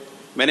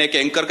 मैंने एक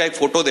एंकर का एक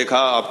फोटो देखा,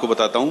 आपको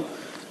बताता हूँ,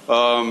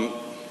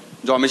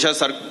 जो हमेशा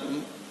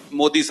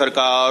मोदी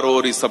सरकार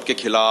और इस सब के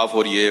खिलाफ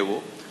और ये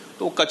वो,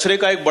 तो कचरे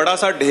का एक बड़ा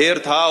सा ढेर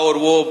था और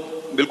वो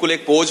बिल्कुल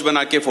एक पोज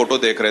बना के फोटो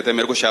देख रहे थे।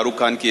 मेरे को शाहरुख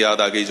खान की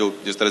याद आ गई जो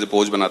जिस तरह से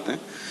पोज बनाते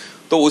हैं,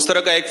 तो उस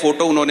तरह का एक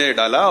फोटो उन्होंने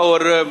डाला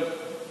और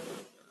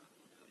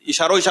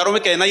इशारों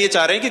में कहना ये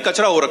चाह रहे हैं कि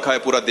कचरा हो रखा है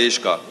पूरा देश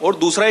का। और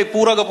दूसरा एक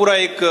पूरा का पूरा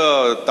एक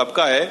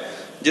तबका है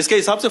जिसके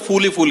हिसाब से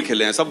फूल ही फूल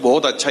खिले हैं, सब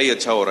बहुत अच्छा ही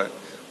अच्छा हो रहा है।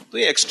 तो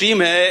ये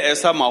एक्सट्रीम है,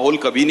 ऐसा माहौल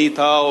कभी नहीं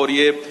था। और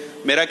ये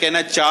मेरा कहना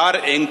है 4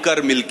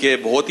 एंकर मिलके,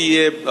 बहुत ही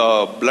ये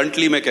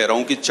ब्लंटली मैं कह रहा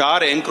हूं कि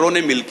 4 एंकरों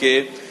ने मिलके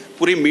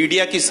पूरी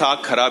मीडिया की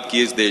साख खराब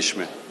की इस देश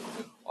में।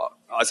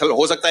 असल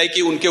हो सकता है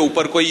कि उनके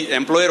ऊपर कोई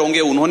एम्प्लॉयर होंगे,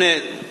 उन्होंने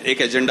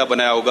एक एजेंडा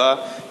बनाया होगा,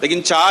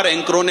 लेकिन 4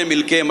 एंकरों ने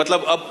मिलके,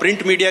 मतलब अब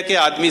प्रिंट मीडिया के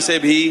आदमी से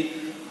भी,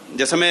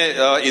 जैसे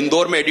मैं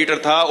इंदौर में एडिटर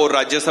था और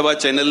राज्यसभा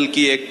चैनल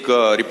की एक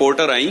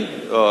रिपोर्टर आई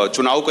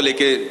चुनाव को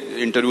लेके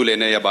इंटरव्यू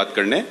लेने या बात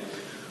करने,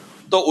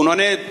 तो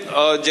उन्होंने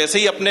जैसे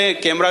ही अपने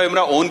कैमरा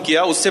वैमरा ऑन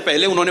किया, उससे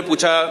पहले उन्होंने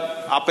पूछा,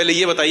 आप पहले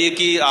ये बताइए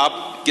कि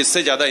आप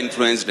किससे ज्यादा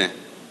इन्फ्लुएंस्ड हैं।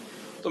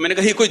 तो मैंने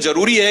कहा ये कोई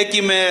जरूरी है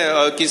कि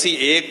मैं किसी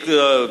एक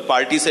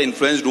पार्टी से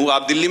इन्फ्लुएंस्ड हूं?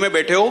 आप दिल्ली में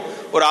बैठे हो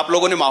और आप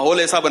लोगों ने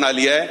माहौल ऐसा बना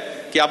लिया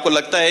है कि आपको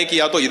लगता है कि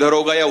या तो इधर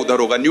होगा या उधर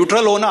होगा।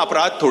 न्यूट्रल होना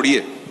अपराध थोड़ी है।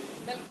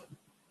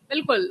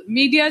 बिल्कुल,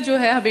 मीडिया जो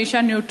है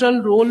हमेशा न्यूट्रल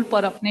रोल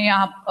पर अपने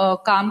यहाँ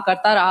काम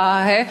करता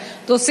रहा है।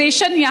 तो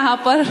सेशन यहाँ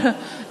पर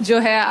जो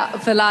है,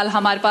 फिलहाल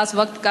हमारे पास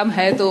वक्त कम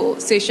है, तो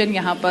सेशन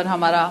यहाँ पर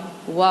हमारा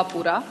हुआ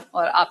पूरा।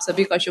 और आप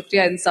सभी का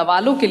शुक्रिया, इन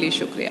सवालों के लिए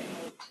शुक्रिया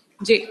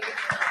जी।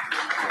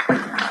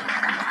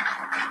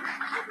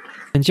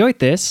 Enjoyed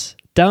this?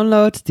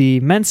 Download the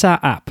Mensa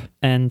app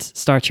and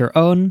start your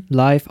own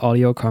live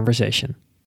audio conversation.